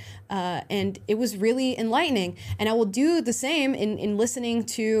there. And it was really enlightening. And I will do the same in listening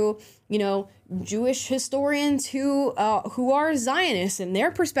to, Jewish historians who are Zionists and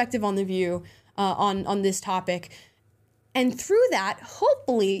their perspective on the view on this topic. And through that,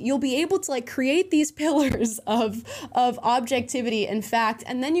 hopefully, you'll be able to like create these pillars of objectivity and fact,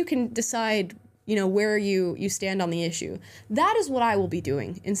 and then you can decide where you stand on the issue. That is what I will be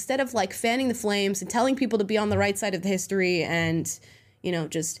doing, instead of like fanning the flames and telling people to be on the right side of the history and,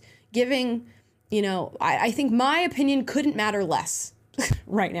 just giving, I think my opinion couldn't matter less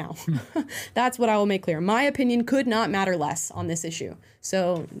right now. That's what I will make clear. My opinion could not matter less on this issue.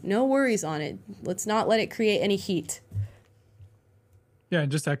 So no worries on it. Let's not let it create any heat. Yeah,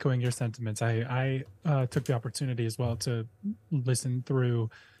 and just echoing your sentiments, I took the opportunity as well to listen through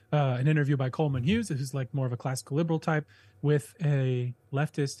an interview by Coleman Hughes, who's like more of a classical liberal type, with a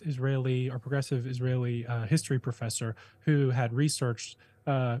leftist Israeli or progressive Israeli history professor who had researched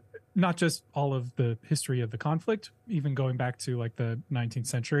not just all of the history of the conflict, even going back to like the 19th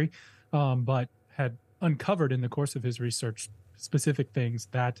century, but had uncovered in the course of his research specific things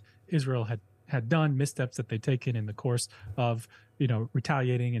that Israel had done, missteps that they'd taken in the course of,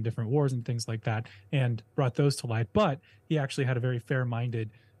 retaliating in different wars and things like that, and brought those to light. But he actually had a very fair-minded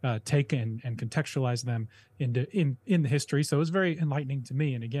take and contextualize them in the history. So it was very enlightening to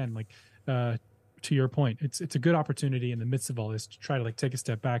me. And again, like to your point, it's a good opportunity in the midst of all this to try to like take a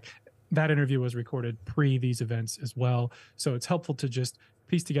step back. That interview was recorded pre these events as well. So it's helpful to just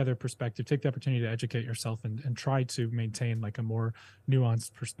piece together perspective, take the opportunity to educate yourself and try to maintain like a more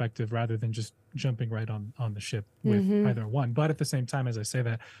nuanced perspective rather than just jumping right on the ship with either one. But at the same time, as I say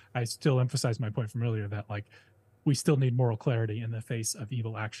that, I still emphasize my point from earlier that like we still need moral clarity in the face of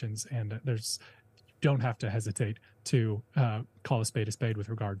evil actions, and don't have to hesitate to call a spade with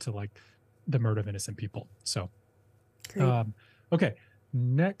regard to like the murder of innocent people. So, okay.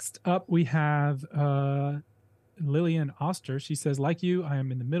 Next up, we have Lillian Oster. She says, like you, I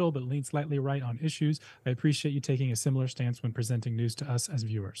am in the middle, but lean slightly right on issues. I appreciate you taking a similar stance when presenting news to us as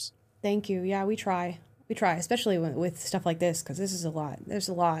viewers. Thank you. Yeah, we try, especially with stuff like this, because this is a lot. There's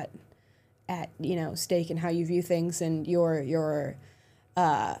a lot at stake in how you view things and your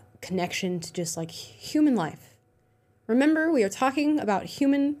connection to just like human life. Remember, we are talking about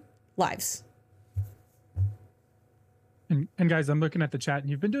human lives. And guys, I'm looking at the chat, and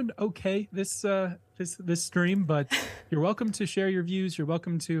you've been doing okay this stream, but you're welcome to share your views. You're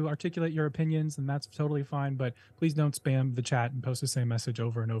welcome to articulate your opinions, and that's totally fine. But please don't spam the chat and post the same message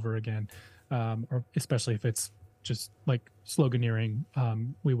over and over again, or especially if it's just like sloganeering.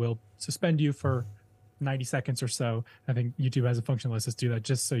 We will suspend you for 90 seconds or so. I think YouTube has a function that lets us do that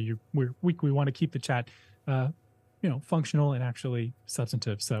just so we want to keep the chat, functional and actually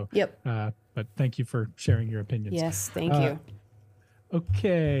substantive. So, yep. But thank you for sharing your opinions. Yes, thank you.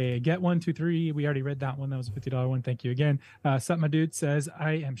 Okay, Get 123. We already read that one. That was a $50 one. Thank you again. Sup, my dude says,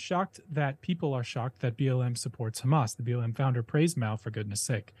 I am shocked that people are shocked that BLM supports Hamas. The BLM founder praised Mao, for goodness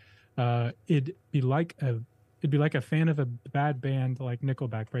sake. It'd be like a fan of a bad band like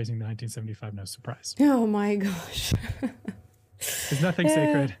Nickelback praising the 1975 No Surprise. Oh my gosh. There's nothing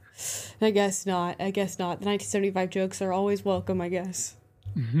sacred. I guess not. The 1975 jokes are always welcome, I guess.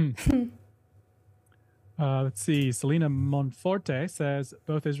 Mm-hmm. Let's see. Selena Monforte says,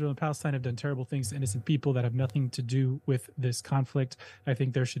 both Israel and Palestine have done terrible things to innocent people that have nothing to do with this conflict. I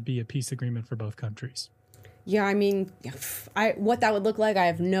think there should be a peace agreement for both countries. Yeah, I mean, what that would look like, I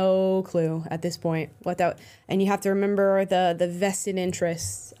have no clue at this point. And you have to remember the vested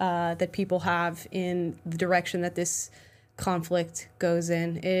interests that people have in the direction that this conflict goes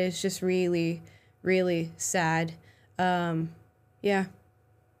in. It is just really, really sad. Yeah,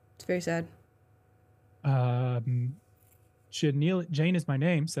 it's very sad. Jane is my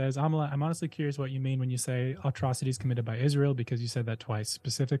name says, Amala, I'm honestly curious what you mean when you say atrocities committed by Israel, because you said that twice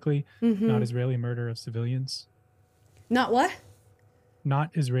specifically. Not Israeli murder of civilians. Not what? Not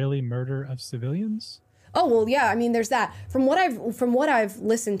Israeli murder of civilians. Oh, well, yeah, I mean, there's that. From what I've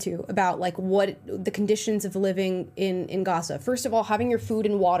listened to about like what the conditions of living in Gaza. First of all, having your food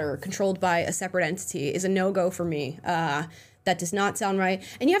and water controlled by a separate entity is a no-go for me. That does not sound right.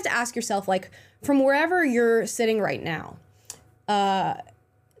 And you have to ask yourself, like, from wherever you're sitting right now,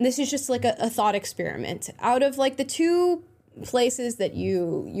 this is just like a thought experiment. Out of like the two places that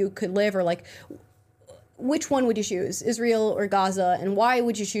you could live, or like, which one would you choose, Israel or Gaza, and why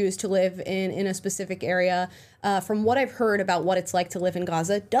would you choose to live in a specific area? From what I've heard about what it's like to live in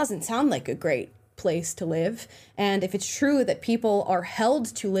Gaza, it doesn't sound like a great place to live. And if it's true that people are held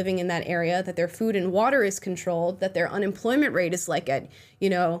to living in that area, that their food and water is controlled, that their unemployment rate is like at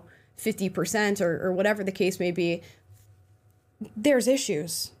 50% or whatever the case may be, there's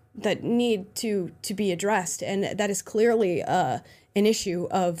issues that need to be addressed, and that is clearly an issue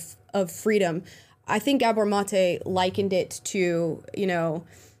of freedom. I think Gabor Mate likened it to,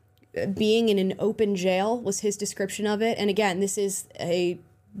 being in an open jail was his description of it. And again, this is a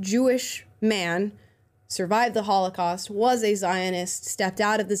Jewish man, survived the Holocaust, was a Zionist, stepped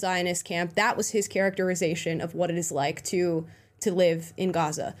out of the Zionist camp. That was his characterization of what it is like to live in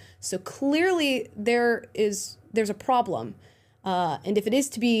Gaza. So clearly there's a problem. And if it is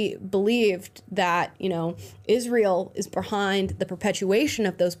to be believed that, Israel is behind the perpetuation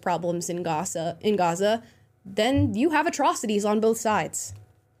of those problems in Gaza, then you have atrocities on both sides.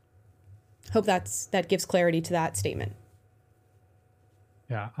 Hope that gives clarity to that statement.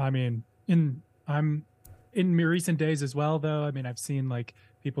 Yeah, I mean, in recent days as well, though, I mean, I've seen like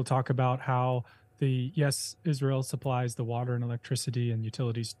people talk about how Israel supplies the water and electricity and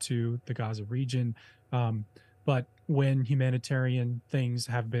utilities to the Gaza region. But when humanitarian things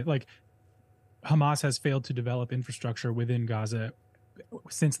have been like Hamas has failed to develop infrastructure within Gaza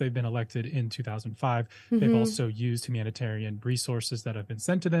since they've been elected in 2005. They've also used humanitarian resources that have been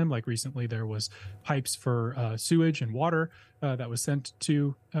sent to them. Like recently there was pipes for sewage and water that was sent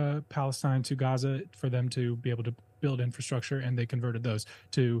to Palestine, to Gaza, for them to be able to build infrastructure, and they converted those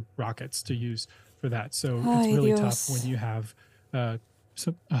to rockets to use for that. So it's really tough when you have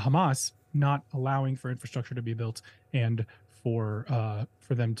Hamas not allowing for infrastructure to be built and for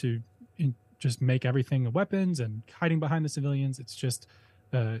them to just make everything weapons and hiding behind the civilians. It's just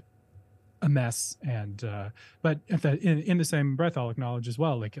a mess. And but in the same breath, I'll acknowledge as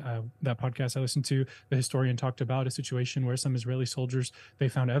well, like that podcast I listened to, the historian talked about a situation where some Israeli soldiers, they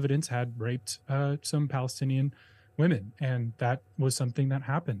found evidence, had raped some Palestinian women, and that was something that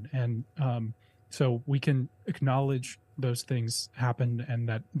happened. And so we can acknowledge those things happened, and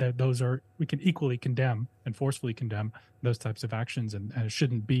that those are, we can equally condemn and forcefully condemn those types of actions, and it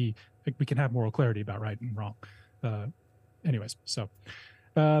shouldn't be, like, we can have moral clarity about right and wrong. Anyways, so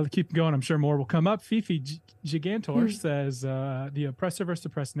keep going. I'm sure more will come up. Fifi Gigantor says the oppressor versus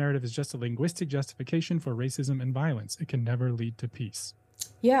oppressed narrative is just a linguistic justification for racism and violence. It can never lead to peace.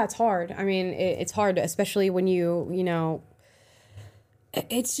 Yeah, it's hard. I mean, it's hard, especially when you know,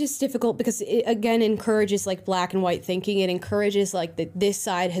 it's just difficult because it, again, encourages like black and white thinking. It encourages like that this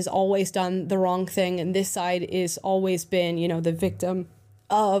side has always done the wrong thing and this side is always been, you know, the victim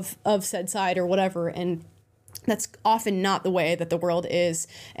of said side or whatever. And That's often not the way that the world is.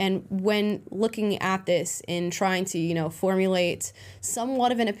 And when looking at this and trying to, formulate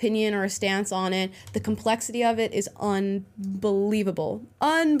somewhat of an opinion or a stance on it, the complexity of it is unbelievable.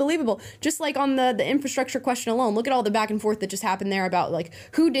 Unbelievable. Just like on the infrastructure question alone, look at all the back and forth that just happened there about like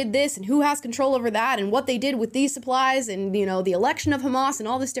who did this and who has control over that and what they did with these supplies and, the election of Hamas and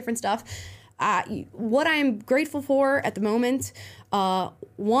all this different stuff. What I'm grateful for at the moment,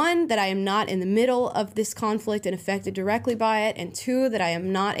 one, that I am not in the middle of this conflict and affected directly by it, and two, that I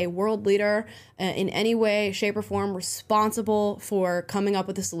am not a world leader in any way, shape, or form responsible for coming up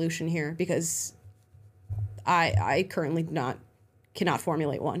with a solution here, because I currently cannot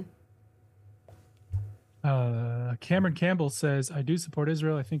formulate one. Cameron Campbell says, I do support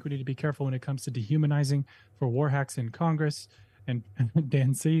Israel. I think we need to be careful when it comes to dehumanizing for war hacks in Congress and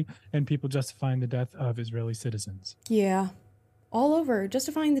Dan C. and people justifying the death of Israeli citizens. Yeah. All over,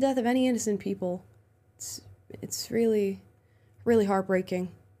 justifying the death of any innocent people. It's really, really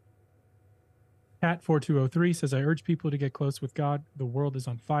heartbreaking. Cat 4203 says, I urge people to get close with God. The world is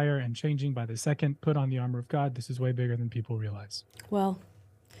on fire and changing by the second. Put on the armor of God. This is way bigger than people realize. Well,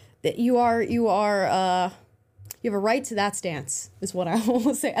 you have a right to that stance, is what I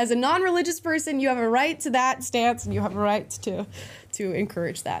will say. As a non-religious person, you have a right to that stance, and you have a right to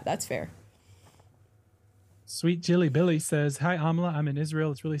encourage that. That's fair. Sweet Jilly Billy says, hi, Amla. I'm in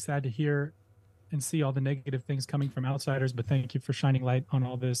Israel. It's really sad to hear and see all the negative things coming from outsiders, but thank you for shining light on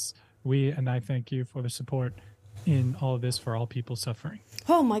all this. And I thank you for the support in all of this for all people suffering.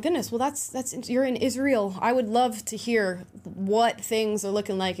 Oh my goodness. Well, that's you're in Israel. I would love to hear what things are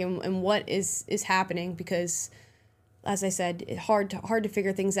looking like and what is happening, because as I said, it's hard to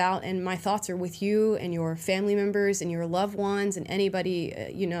figure things out, and my thoughts are with you and your family members and your loved ones and anybody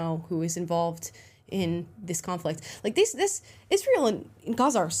who is involved in this conflict. Like this Israel and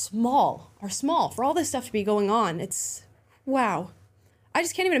Gaza are small for all this stuff to be going on. It's wow. I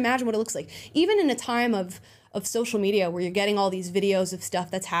just can't even imagine what it looks like. Even in a time of social media where you're getting all these videos of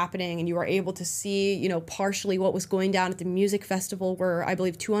stuff that's happening and you are able to see, partially what was going down at the music festival where I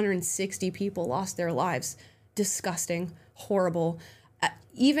believe 260 people lost their lives. Disgusting, horrible.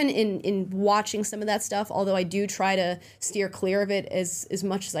 Even in watching some of that stuff, although I do try to steer clear of it as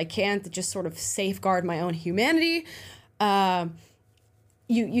much as I can to just sort of safeguard my own humanity,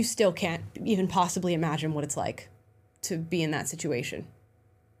 you still can't even possibly imagine what it's like to be in that situation.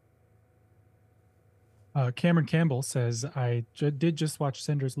 Cameron Campbell says, I did just watch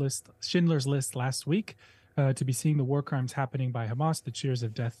Schindler's List last week. To be seeing the war crimes happening by Hamas, the cheers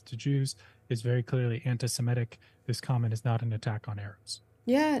of death to Jews, is very clearly anti-Semitic. This comment is not an attack on Arabs.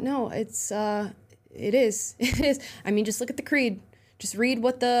 Yeah, no, it is. I mean, just look at the creed. Just read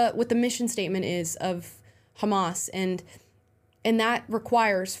what the mission statement is of Hamas, and that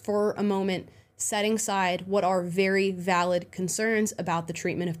requires, for a moment, setting aside what are very valid concerns about the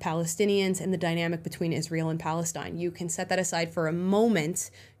treatment of Palestinians and the dynamic between Israel and Palestine. You can set that aside for a moment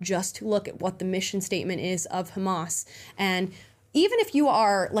just to look at what the mission statement is of Hamas. And even if you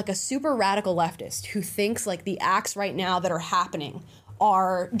are like a super radical leftist who thinks like the acts right now that are happening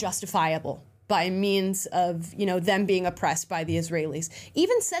are justifiable by means of, them being oppressed by the Israelis,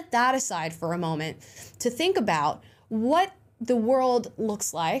 even set that aside for a moment to think about what the world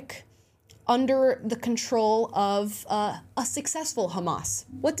looks like under the control of a successful Hamas.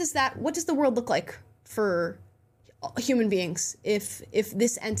 What does the world look like for human beings if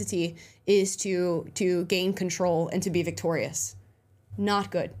this entity is to gain control and to be victorious?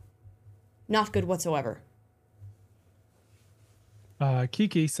 Not good. Not good whatsoever.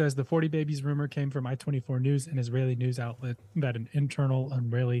 Kiki says the 40 babies rumor came from I-24 News, an Israeli news outlet that an internal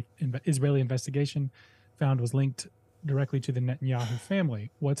Israeli investigation found was linked directly to the Netanyahu family.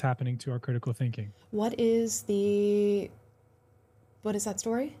 What's happening to our critical thinking? What is that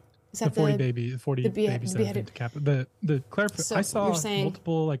story? Is that the 40 babies that have been decapitated? The clarification. I saw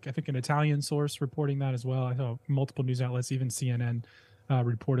multiple, I think an Italian source reporting that as well. I saw multiple news outlets, even CNN,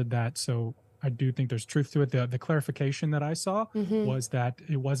 reported that. So I do think there's truth to it. The clarification that I saw was that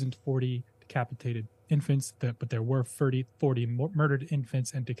it wasn't 40 decapitated infants, but there were 40 murdered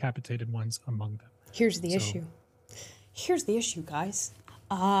infants and decapitated ones among them. Here's the issue, guys.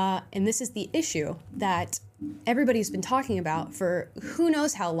 And this is the issue that everybody's been talking about for who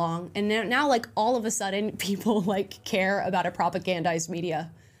knows how long. And now like all of a sudden people like care about a propagandized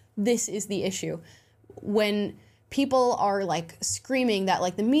media. This is the issue. When people are like screaming that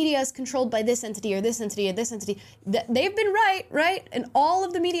like the media is controlled by this entity or this entity or this entity, they've been right? And all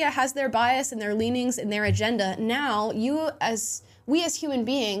of the media has their bias and their leanings and their agenda. Now we as human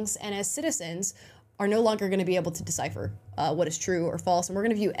beings and as citizens are no longer going to be able to decipher what is true or false. And we're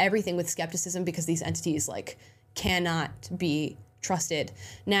going to view everything with skepticism because these entities like cannot be trusted.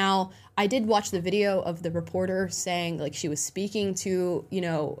 Now, I did watch the video of the reporter saying like she was speaking to, you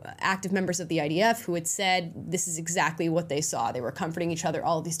know, active members of the IDF who had said this is exactly what they saw. They were comforting each other,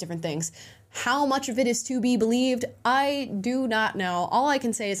 all of these different things. How much of it is to be believed? I do not know. All I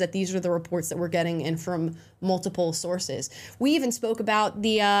can say is that these are the reports that we're getting in from multiple sources. We even spoke about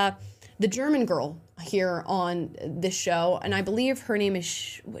the German girl here on this show, and I believe her name is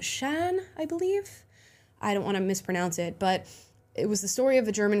Shan, I believe. I don't want to mispronounce it, but it was the story of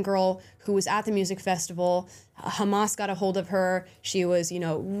a German girl who was at the music festival. Hamas got a hold of her. She was, you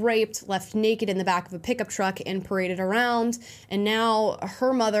know, raped, left naked in the back of a pickup truck and paraded around. And now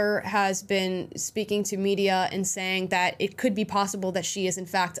her mother has been speaking to media and saying that it could be possible that she is in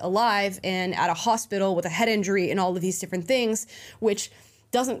fact alive and at a hospital with a head injury and all of these different things, which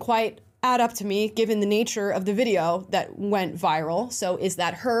doesn't quite add up to me given the nature of the video that went viral. So is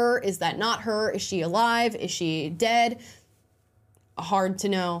that her? Is that not her? Is she alive? Is she dead? Hard to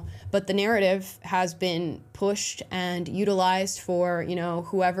know, but the narrative has been pushed and utilized for, you know,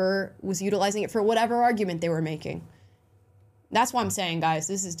 whoever was utilizing it for whatever argument they were making. That's why I'm saying, guys,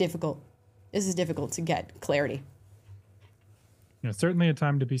 this is difficult. This is difficult to get clarity. You know, certainly a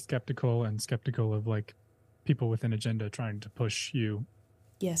time to be skeptical of like people with an agenda trying to push you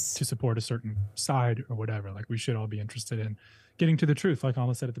Yes. to support a certain side or whatever. Like we should all be interested in getting to the truth, like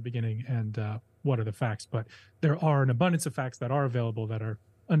Alma said at the beginning, and what are the facts. But there are an abundance of facts that are available that are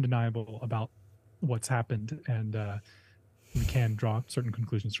undeniable about what's happened, and we can draw certain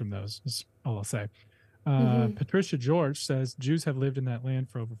conclusions from those, is all I'll say. Patricia George says Jews have lived in that land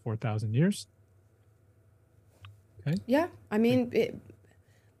for over 4,000 years. Okay. Yeah, I mean,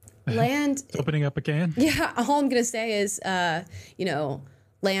 land... It's opening up a can. Yeah, all I'm going to say is, you know,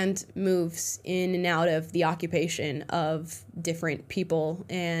 land moves in and out of the occupation of different people,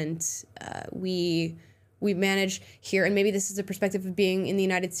 and we manage here, and maybe this is a perspective of being in the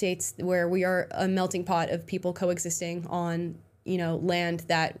United States, where we are a melting pot of people coexisting on, you know, land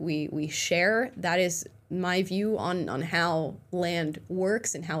that we share. That is my view on how land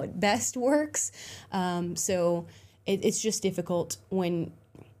works and how it best works. So it's just difficult when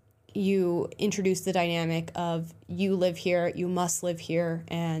you introduce the dynamic of you live here, you must live here,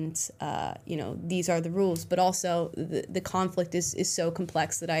 and you know, these are the rules. But also the conflict is so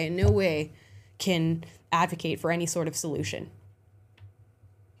complex that I in no way can advocate for any sort of solution.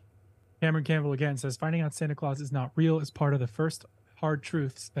 Cameron Campbell again says finding out Santa Claus is not real is part of the first hard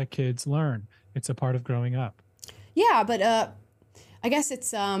truths that kids learn. It's a part of growing up. Yeah, but I guess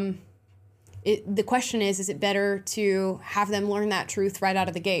it's the question is it better to have them learn that truth right out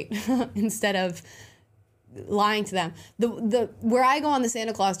of the gate instead of lying to them? The where I go on the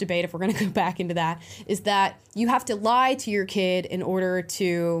Santa Claus debate, if we're going to go back into that, is that you have to lie to your kid in order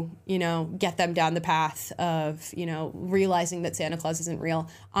to, you know, get them down the path of, you know, realizing that Santa Claus isn't real.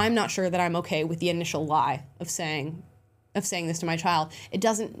 I'm not sure that I'm okay with the initial lie of saying this to my child. It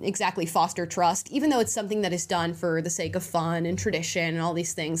doesn't exactly foster trust, even though it's something that is done for the sake of fun and tradition and all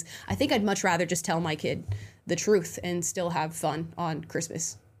these things. I think I'd much rather just tell my kid the truth and still have fun on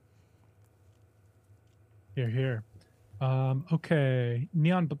Christmas. Hear, hear. Okay.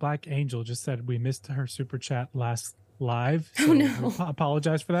 Neon Black Angel just said we missed her super chat last live. So oh no! I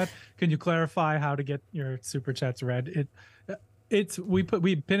apologize for that. Can you clarify how to get your super chats read? We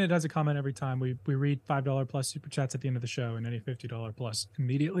pin it as a comment every time. We read $5 plus super chats at the end of the show, and any $50 plus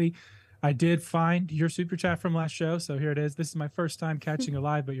immediately. I did find your super chat from last show, so here it is. This is my first time catching a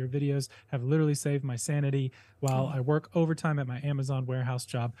live, but your videos have literally saved my sanity while I work overtime at my Amazon warehouse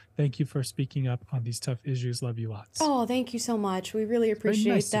job. Thank you for speaking up on these tough issues. Love you lots. Oh, thank you so much. We really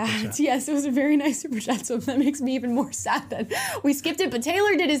appreciate nice that. Yes, it was a very nice super chat, so that makes me even more sad that we skipped it, but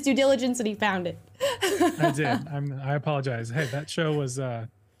Taylor did his due diligence and he found it. I did. I apologize. Hey, that show was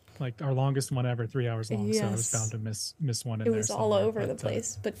like our longest one ever, 3 hours long. Yes. So I was bound to miss one in there. It was all over the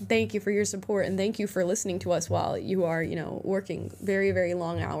place. But thank you for your support, and thank you for listening to us while you are, you know, working very, very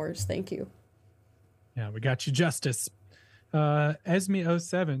long hours. Thank you. Yeah, we got you justice.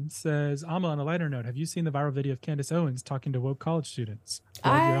 Esme07 says, Alma, on a lighter note, have you seen the viral video of Candace Owens talking to woke college students?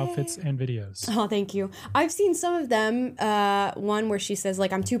 Love your outfits and videos. Oh, thank you. I've seen some of them. One where she says,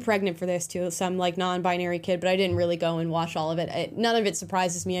 like, I'm too pregnant for this, to some, like, non-binary kid, but I didn't really go and watch all of it. None of it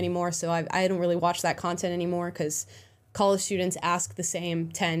surprises me anymore, so I don't really watch that content anymore, because college students ask the same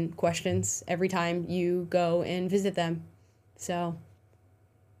 10 questions every time you go and visit them. So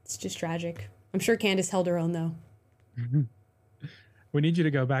it's just tragic. I'm sure Candace held her own, though. Mm-hmm. We need you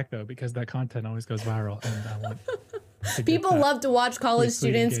to go back, though, because that content always goes viral, and People love to watch college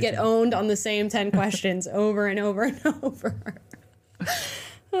students get engagement. owned on the same 10 questions over and over and over.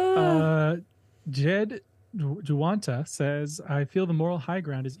 Jed Juwanta says, I feel the moral high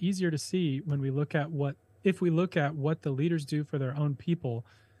ground is easier to see when we look at what the leaders do for their own people,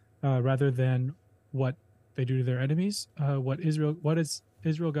 rather than what they do to their enemies. What has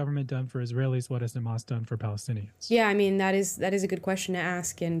Israel government done for Israelis? What has Hamas done for Palestinians? Yeah, I mean that is a good question to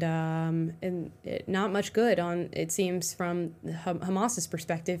ask, and not much good on it seems from Hamas's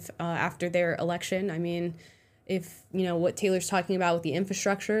perspective after their election. I mean, if you know what Taylor's talking about with the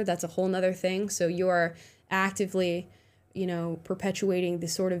infrastructure, that's a whole nother thing. So you are actively, perpetuating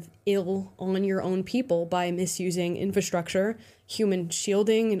this sort of ill on your own people by misusing infrastructure, human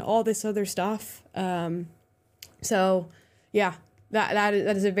shielding, and all this other stuff. So, yeah, that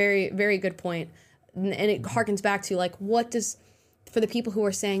is a very, very good point. And it harkens back to, like, for the people who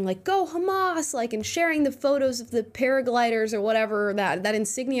are saying, like, go Hamas, like, and sharing the photos of the paragliders or whatever, that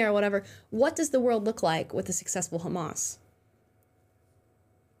insignia or whatever, what does the world look like with a successful Hamas?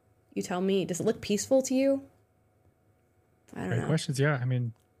 You tell me. Does it look peaceful to you? I don't know. Great questions. Yeah, I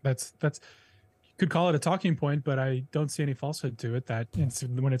mean, that's you could call it a talking point, but I don't see any falsehood to it. That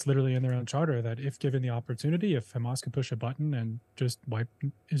when it's literally in their own charter, that if given the opportunity, if Hamas could push a button and just wipe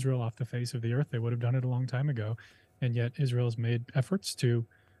Israel off the face of the earth, they would have done it a long time ago. And yet Israel's made efforts to,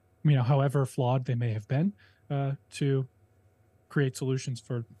 however flawed they may have been, to create solutions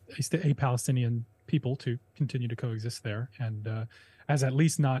for a Palestinian people to continue to coexist there, and has at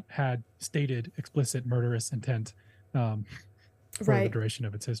least not had stated explicit murderous intent for the duration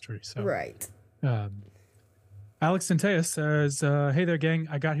of its history. So right. Alex Centeus says, hey there, gang.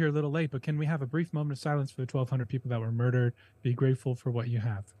 I got here a little late, but can we have a brief moment of silence for the 1,200 people that were murdered? Be grateful for what you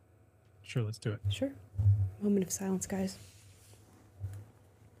have. Sure, let's do it. Sure. Moment of silence, guys.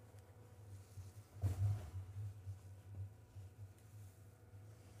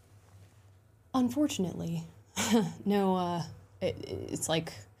 Unfortunately, no, it's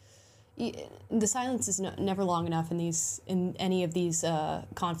like the silence is never long enough in any of these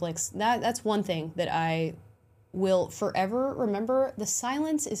conflicts. That's one thing that I will forever remember. The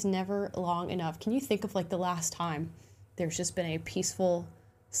silence is never long enough. Can you think of like the last time there's just been a peaceful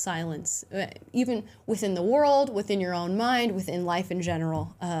silence, even within the world, within your own mind, within life in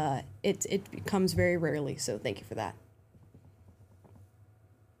general? It comes very rarely. So thank you for that.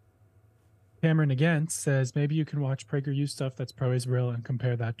 Cameron again says, maybe you can watch PragerU stuff that's pro-Israel and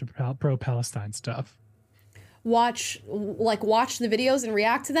compare that to pro-Palestine stuff. Watch the videos and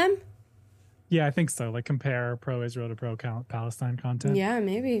react to them? Yeah, I think so. Like compare pro-Israel to pro-Palestine content. Yeah,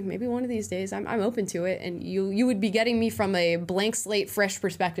 maybe one of these days. I'm open to it, and you would be getting me from a blank slate, fresh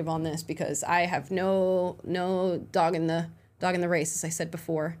perspective on this because I have no dog in the race, as I said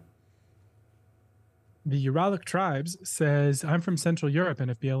before. The Uralic Tribes says, I'm from Central Europe, and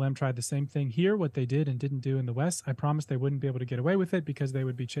if BLM tried the same thing here, what they did and didn't do in the West, I promise they wouldn't be able to get away with it because they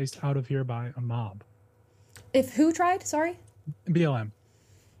would be chased out of here by a mob. If who tried? Sorry? BLM.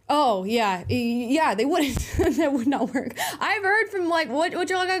 Oh, yeah, they wouldn't. That would not work. I've heard from, like, what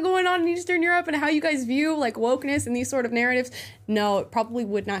y'all got going on in Eastern Europe and how you guys view, like, wokeness and these sort of narratives. No, it probably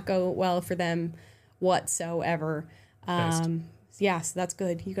would not go well for them whatsoever. Yeah, so that's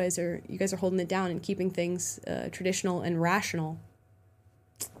good. You guys are holding it down and keeping things traditional and rational.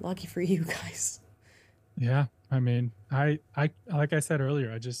 Lucky for you guys. Yeah, I mean, I like I said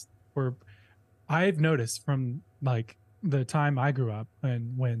earlier, I've noticed from like the time I grew up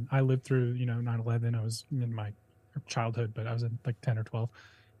and when I lived through 9/11, I was in my childhood, but I was in like 10 or 12,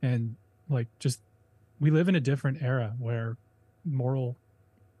 and like just we live in a different era where moral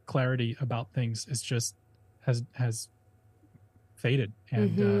clarity about things is just has faded,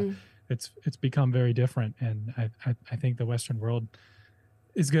 and it's become very different, and I think the Western world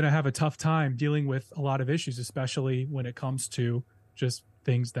is going to have a tough time dealing with a lot of issues, especially when it comes to just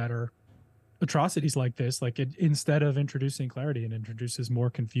things that are atrocities like this. Like instead of introducing clarity, it introduces more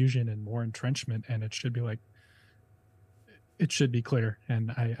confusion and more entrenchment, and it should be clear,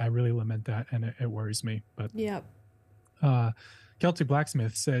 and I really lament that, and it worries me. But yeah. Celtic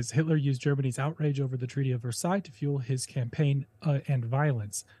Blacksmith says Hitler used Germany's outrage over the Treaty of Versailles to fuel his campaign and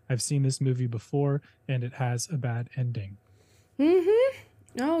violence. I've seen this movie before, and it has a bad ending.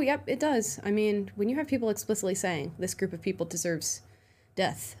 Oh, yep, it does. I mean, when you have people explicitly saying this group of people deserves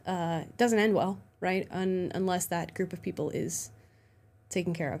death, it doesn't end well, right? Unless that group of people is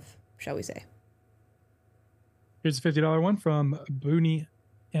taken care of, shall we say. Here's a $50 one from Booney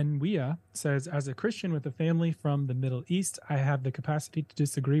Enwia. Says, as a Christian with a family from the Middle East, I have the capacity to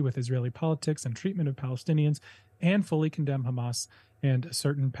disagree with Israeli politics and treatment of Palestinians and fully condemn Hamas and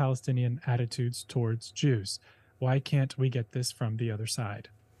certain Palestinian attitudes towards Jews. Why can't we get this from the other side?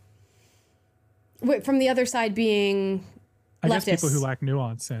 Wait, from the other side being I leftists. guess people who lack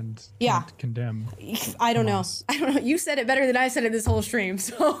nuance and can't condemn. I don't know. Hamas. I don't know. You said it better than I said it this whole stream,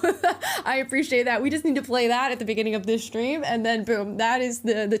 so I appreciate that. We just need to play that at the beginning of this stream, and then boom, that is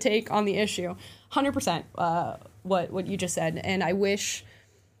the take on the issue. 100% what you just said, and I wish.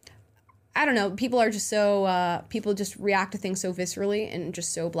 I don't know. People are just so people just react to things so viscerally and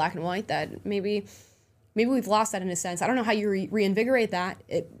just so black and white that maybe we've lost that in a sense. I don't know how you reinvigorate that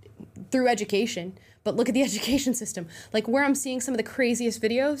through education, but look at the education system. Like where I'm seeing some of the craziest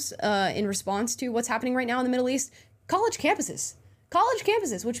videos in response to what's happening right now in the Middle East, college campuses,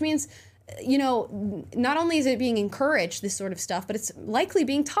 which means, you know, not only is it being encouraged, this sort of stuff, but it's likely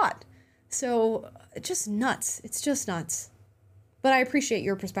being taught. So it's just nuts. It's just nuts. But I appreciate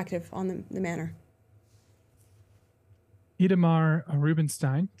your perspective on the matter. Idamar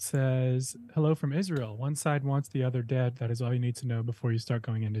Rubenstein says, hello from Israel. One side wants the other dead. That is all you need to know before you start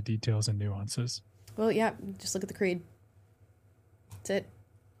going into details and nuances. Well, yeah, just look at the creed. That's it.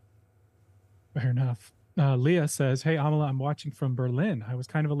 Fair enough. Leah says, hey, Amala, I'm watching from Berlin. I was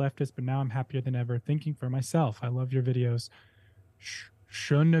kind of a leftist, but now I'm happier than ever thinking for myself. I love your videos.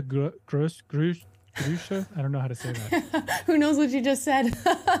 Schöne Grüße. I don't know how to say that. Who knows what you just said?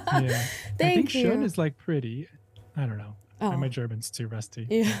 Yeah. Thank you. Schön is like pretty. I don't know. Oh. My German's too rusty.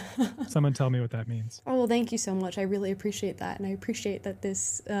 Yeah. Someone tell me what that means. Oh, well, thank you so much. I really appreciate that. And I appreciate that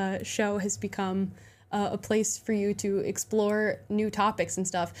this show has become a place for you to explore new topics and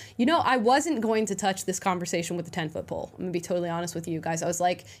stuff. You know, I wasn't going to touch this conversation with the 10-foot pole. I'm going to be totally honest with you guys. I was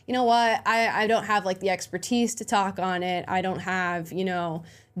like, you know what? I don't have like the expertise to talk on it. I don't have, you know,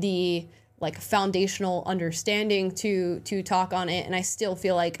 the like foundational understanding to talk on it, and I still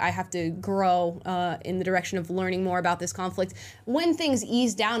feel like I have to grow in the direction of learning more about this conflict. When things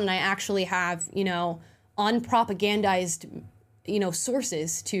ease down and I actually have, you know, unpropagandized, you know,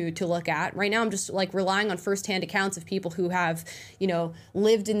 sources to look at. Right now I'm just like relying on firsthand accounts of people who have, you know,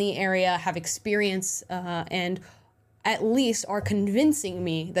 lived in the area, have experience, and at least are convincing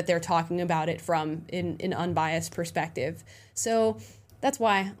me that they're talking about it from an unbiased perspective. So that's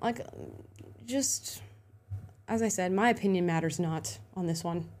why, like, just as I said, my opinion matters not on this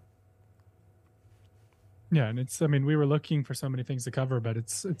one. Yeah, and it's, I mean, we were looking for so many things to cover, but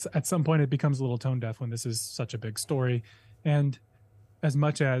it's at some point it becomes a little tone deaf when this is such a big story. And as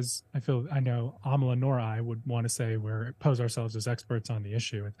much as I know Amala nor I would want to say pose ourselves as experts on the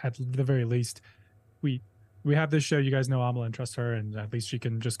issue, at the very least, we have this show. You guys know Amala and trust her, and at least she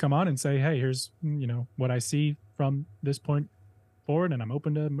can just come on and say, hey, here's, you know, what I see from this point forward, and I'm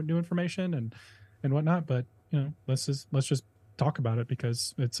open to new information and whatnot. But you know, let's just talk about it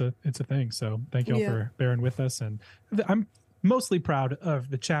because it's a thing. So thank you all for bearing with us, and I'm mostly proud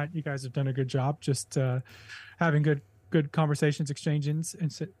of the chat. You guys have done a good job, just having good conversations, exchanges.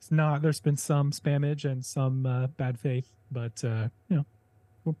 It's not, there's been some spammage and some bad faith, but you know,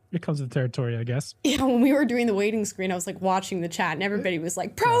 it comes with the territory, I guess. Yeah, when we were doing the waiting screen, I was like watching the chat, and everybody was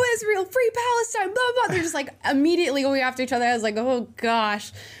like, pro-Israel, free Palestine, blah, blah. They're just like immediately going after each other. I was like, oh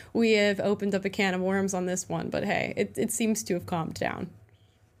gosh, we have opened up a can of worms on this one. But hey, it seems to have calmed down.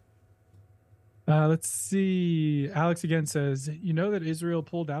 Let's see. Alex again says, you know that Israel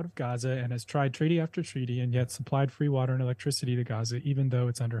pulled out of Gaza and has tried treaty after treaty and yet supplied free water and electricity to Gaza, even though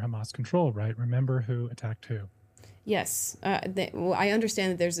it's under Hamas control, right? Remember who attacked who? Yes, I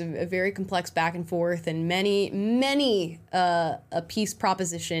understand that there's a very complex back and forth, and many a peace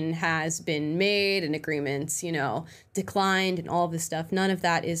proposition has been made and agreements, you know, declined and all of this stuff. None of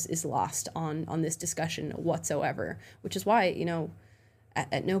that is lost on this discussion whatsoever, which is why, you know,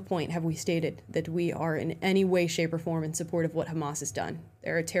 at no point have we stated that we are in any way, shape, or form in support of what Hamas has done.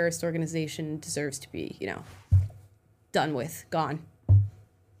 They're a terrorist organization, deserves to be, you know, done with, gone.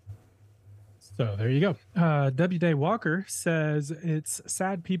 So there you go. W. Day Walker says, it's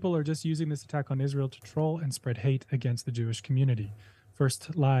sad people are just using this attack on Israel to troll and spread hate against the Jewish community.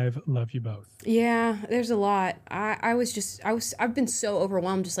 First live, love you both. Yeah, there's a lot. I've been so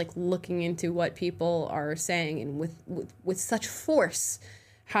overwhelmed just like looking into what people are saying, and with such force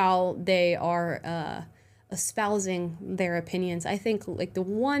how they are espousing their opinions. I think like the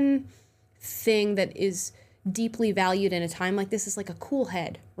one thing that is deeply valued in a time like this is like a cool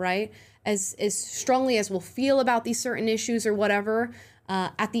head, right? As strongly as we'll feel about these certain issues or whatever,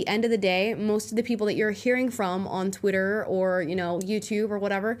 at the end of the day, most of the people that you're hearing from on Twitter or, you know, YouTube or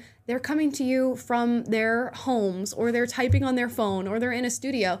whatever, they're coming to you from their homes, or they're typing on their phone, or they're in a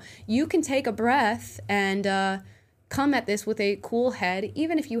studio. You can take a breath and come at this with a cool head,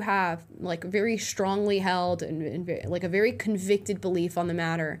 even if you have like very strongly held and like a very convicted belief on the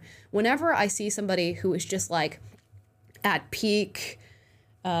matter. Whenever I see somebody who is just like at peak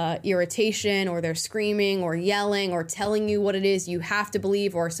irritation, or they're screaming or yelling or telling you what it is you have to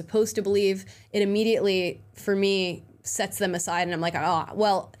believe or are supposed to believe, it immediately, for me, sets them aside. And I'm like, oh,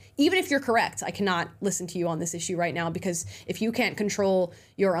 well, even if you're correct, I cannot listen to you on this issue right now, because if you can't control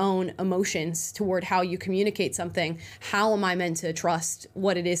your own emotions toward how you communicate something, how am I meant to trust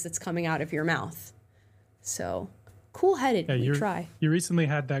what it is that's coming out of your mouth? So cool-headed, we try. You recently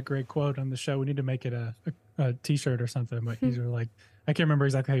had that great quote on the show. We need to make it a T-shirt or something. But these are like, I can't remember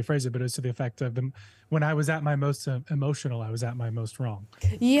exactly how you phrased it, but it was to the effect of, when I was at my most emotional, I was at my most wrong.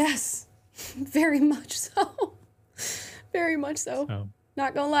 Yes, very much so. Very much so.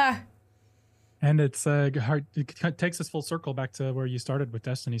 Not gonna lie. And it's hard. It takes us full circle back to where you started with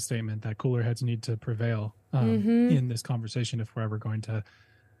Destiny's statement that cooler heads need to prevail in this conversation if we're ever going to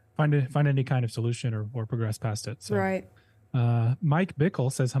find any kind of solution or progress past it. So, right. Mike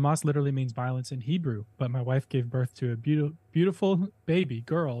Bickle says Hamas literally means violence in Hebrew, but my wife gave birth to a beautiful baby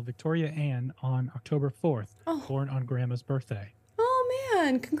girl, Victoria Ann, on October 4th, born on Grandma's birthday. Oh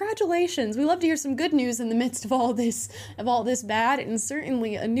man, congratulations. We love to hear some good news in the midst of all this bad, and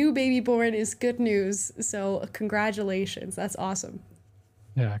certainly a new baby born is good news. So congratulations. That's awesome.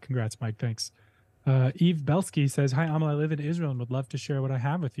 Yeah, congrats, Mike. Thanks. Eve Belsky says, hi, Amal, I live in Israel and would love to share what I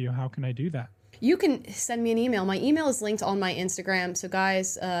have with you. How can I do that? You can send me an email. My email is linked on my Instagram. So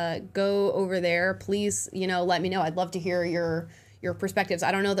guys, go over there. Please, let me know. I'd love to hear your perspectives.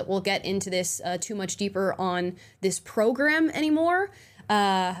 I don't know that we'll get into this too much deeper on this program anymore.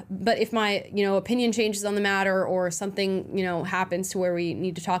 But if my, opinion changes on the matter, or something, happens to where we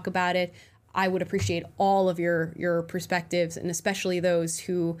need to talk about it, I would appreciate all of your perspectives, and especially those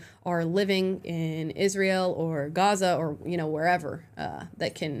who are living in Israel or Gaza or, wherever,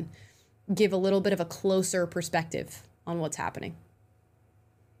 that can give a little bit of a closer perspective on what's happening.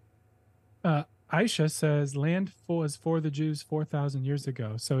 Aisha says land was for the Jews 4,000 years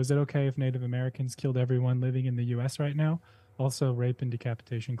ago. So is it okay if Native Americans killed everyone living in the U.S. right now? Also, rape and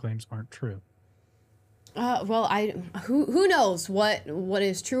decapitation claims aren't true. Well, who knows what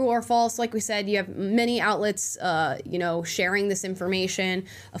is true or false? Like we said, you have many outlets, sharing this information.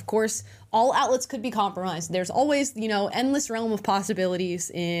 Of course, all outlets could be compromised. There's always, endless realm of possibilities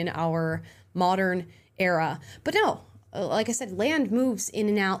in our modern era. But no, like I said, land moves in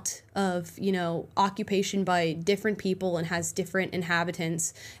and out of, occupation by different people and has different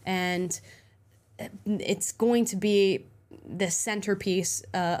inhabitants. And it's going to be the centerpiece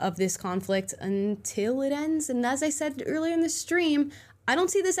of this conflict until it ends. And as I said earlier in the stream, I don't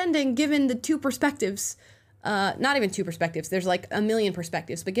see this ending given the two perspectives. Not even two perspectives. There's like a million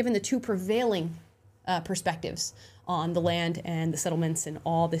perspectives. But given the two prevailing perspectives on the land and the settlements and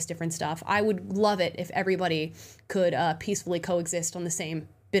all this different stuff, I would love it if everybody could peacefully coexist on the same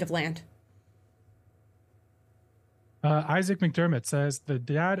bit of land. Isaac McDermott says, the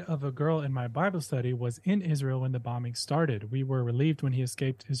dad of a girl in my Bible study was in Israel when the bombing started. We were relieved when he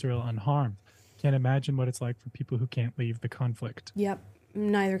escaped Israel unharmed. Can't imagine what it's like for people who can't leave the conflict. Yep,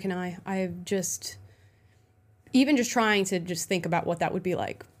 neither can I. I've just trying to just think about what that would be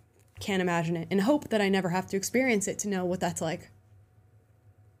like. Can't imagine it, and hope that I never have to experience it to know what that's like.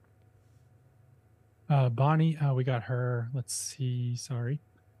 Bonnie, we got her. Let's see. Sorry.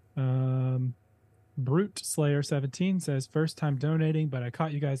 Brute Slayer 17 says, first time donating, but I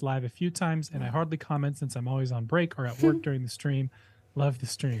caught you guys live a few times and I hardly comment since I'm always on break or at work during the stream. Love the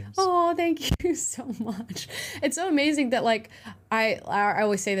streams. Oh, thank you so much. It's so amazing that I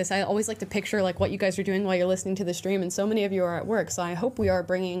always say this. I always like to picture what you guys are doing while you're listening to the stream, and so many of you are at work. So I hope we are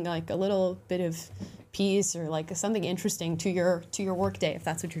bringing a little bit of peace or something interesting to your work day, if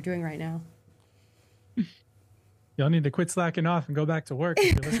that's what you're doing right now. Y'all need to quit slacking off and go back to work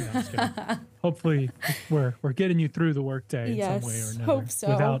if you're listening. I'm just kidding. Hopefully we're getting you through the workday in some way or another. Hope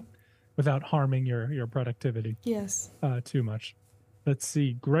so. Without harming your productivity. Yes. Too much. Let's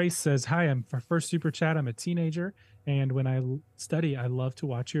see. Grace says, hi, I'm for first super chat. I'm a teenager, and when I study, I love to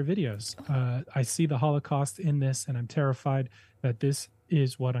watch your videos. I see the Holocaust in this, and I'm terrified that this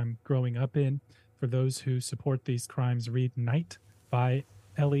is what I'm growing up in. For those who support these crimes, read Night by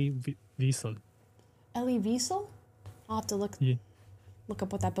Elie Wiesel. Elie Wiesel? I'll have to look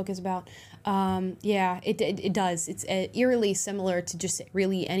up what that book is about. Yeah, it does. It's eerily similar to just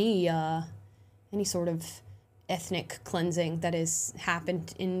really any sort of ethnic cleansing that has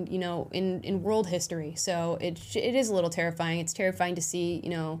happened in world history. So it is a little terrifying. It's terrifying to see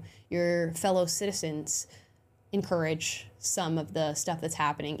your fellow citizens encourage some of the stuff that's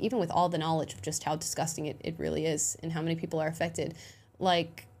happening, even with all the knowledge of just how disgusting it really is and how many people are affected.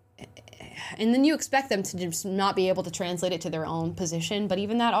 And then you expect them to just not be able to translate it to their own position. But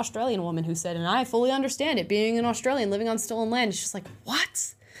even that Australian woman who said, and I fully understand it, being an Australian living on stolen land, it's just like,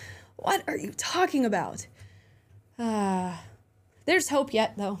 what? What are you talking about? There's hope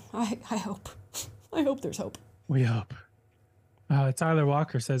yet, though. I hope. I hope there's hope. We hope. Tyler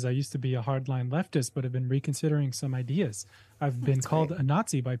Walker says, I used to be a hardline leftist, but have been reconsidering some ideas. I've been called a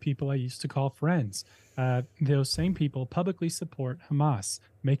Nazi by people I used to call friends. Those same people publicly support Hamas.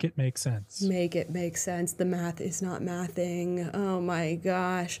 Make it make sense. Make it make sense. The math is not mathing. Oh my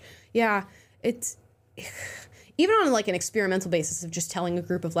gosh. Yeah, it's... Even on like an experimental basis of just telling a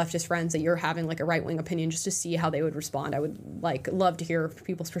group of leftist friends that you're having like a right-wing opinion just to see how they would respond, I would like love to hear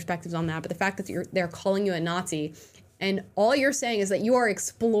people's perspectives on that. But the fact that they're calling you a Nazi and all you're saying is that you are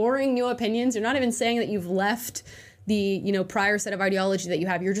exploring new opinions, you're not even saying that you've left the, you know, prior set of ideology that you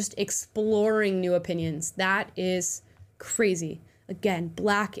have, you're just exploring new opinions. That is crazy. Again,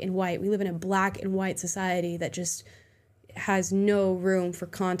 black and white. We live in a black and white society that just has no room for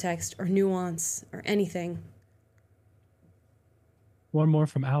context or nuance or anything. One more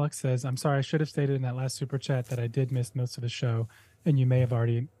from Alex says, I'm sorry, I should have stated in that last super chat that I did miss most of the show, and you may have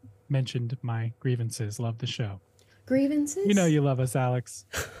already mentioned my grievances. Love the show. Grievances? You know you love us, Alex.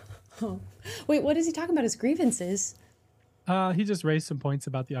 Oh. Wait, what is he talking about his grievances? He just raised some points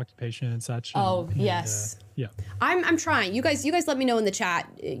about the occupation and such. Yes. Yeah. I'm trying. You guys let me know in the chat,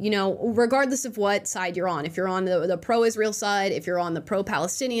 you know, regardless of what side you're on. If you're on the pro-Israel side, if you're on the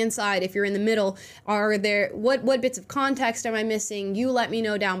pro-Palestinian side, if you're in the middle, what bits of context am I missing? You let me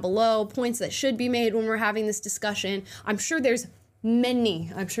know down below. Points that should be made when we're having this discussion. I'm sure there's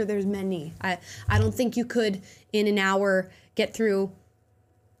many. I don't think you could in an hour get through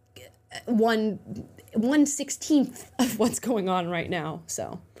 1/16 of what's going on right now.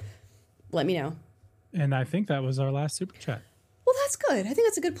 So let me know. And I think that was our last super chat. Well, that's good. I think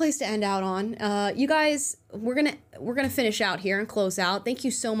that's a good place to end out on. You guys, we're gonna finish out here and close out. Thank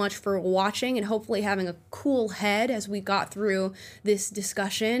you so much for watching and hopefully having a cool head as we got through this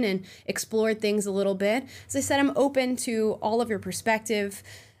discussion and explored things a little bit. As I said, I'm open to all of your perspectives.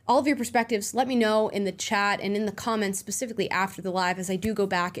 Let me know in the chat and in the comments specifically after the live as I do go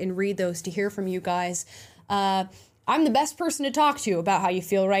back and read those to hear from you guys. I'm the best person to talk to about how you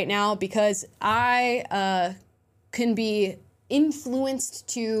feel right now because I can be influenced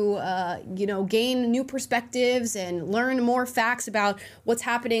to, gain new perspectives and learn more facts about what's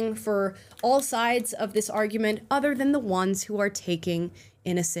happening for all sides of this argument other than the ones who are taking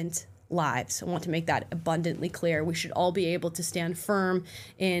innocent lives. I want to make that abundantly clear. We should all be able to stand firm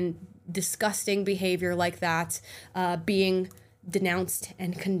in disgusting behavior like that being denounced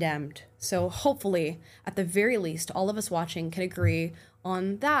and condemned. So hopefully, at the very least, all of us watching can agree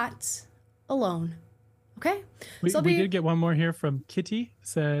on that alone. Okay? We did get one more here from Kitty.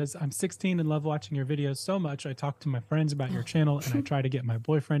 Says, I'm 16 and love watching your videos so much. I talk to my friends about your channel and I try to get my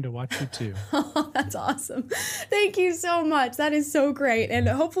boyfriend to watch you too. Oh, that's awesome. Thank you so much. That is so great. And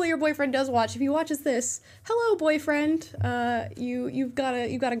hopefully your boyfriend does watch. If he watches this, hello, boyfriend. You've got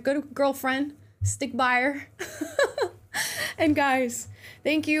a good girlfriend. Stick by her. And guys,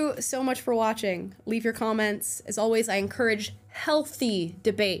 thank you so much for watching. Leave your comments. As always, I encourage healthy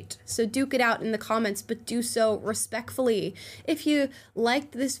debate. So duke it out in the comments, but do so respectfully. If you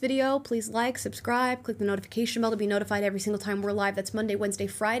liked this video, please like, subscribe, click the notification bell to be notified every single time we're live. That's Monday, Wednesday,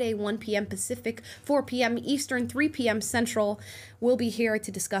 Friday, 1 p.m. Pacific, 4 p.m. Eastern, 3 p.m. Central. We'll be here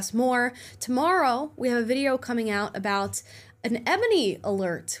to discuss more. Tomorrow, we have a video coming out about an ebony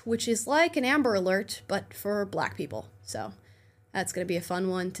alert, which is like an amber alert, but for black people. So that's going to be a fun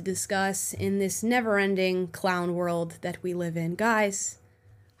one to discuss in this never-ending clown world that we live in. Guys,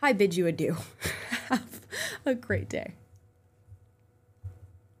 I bid you adieu. Have a great day.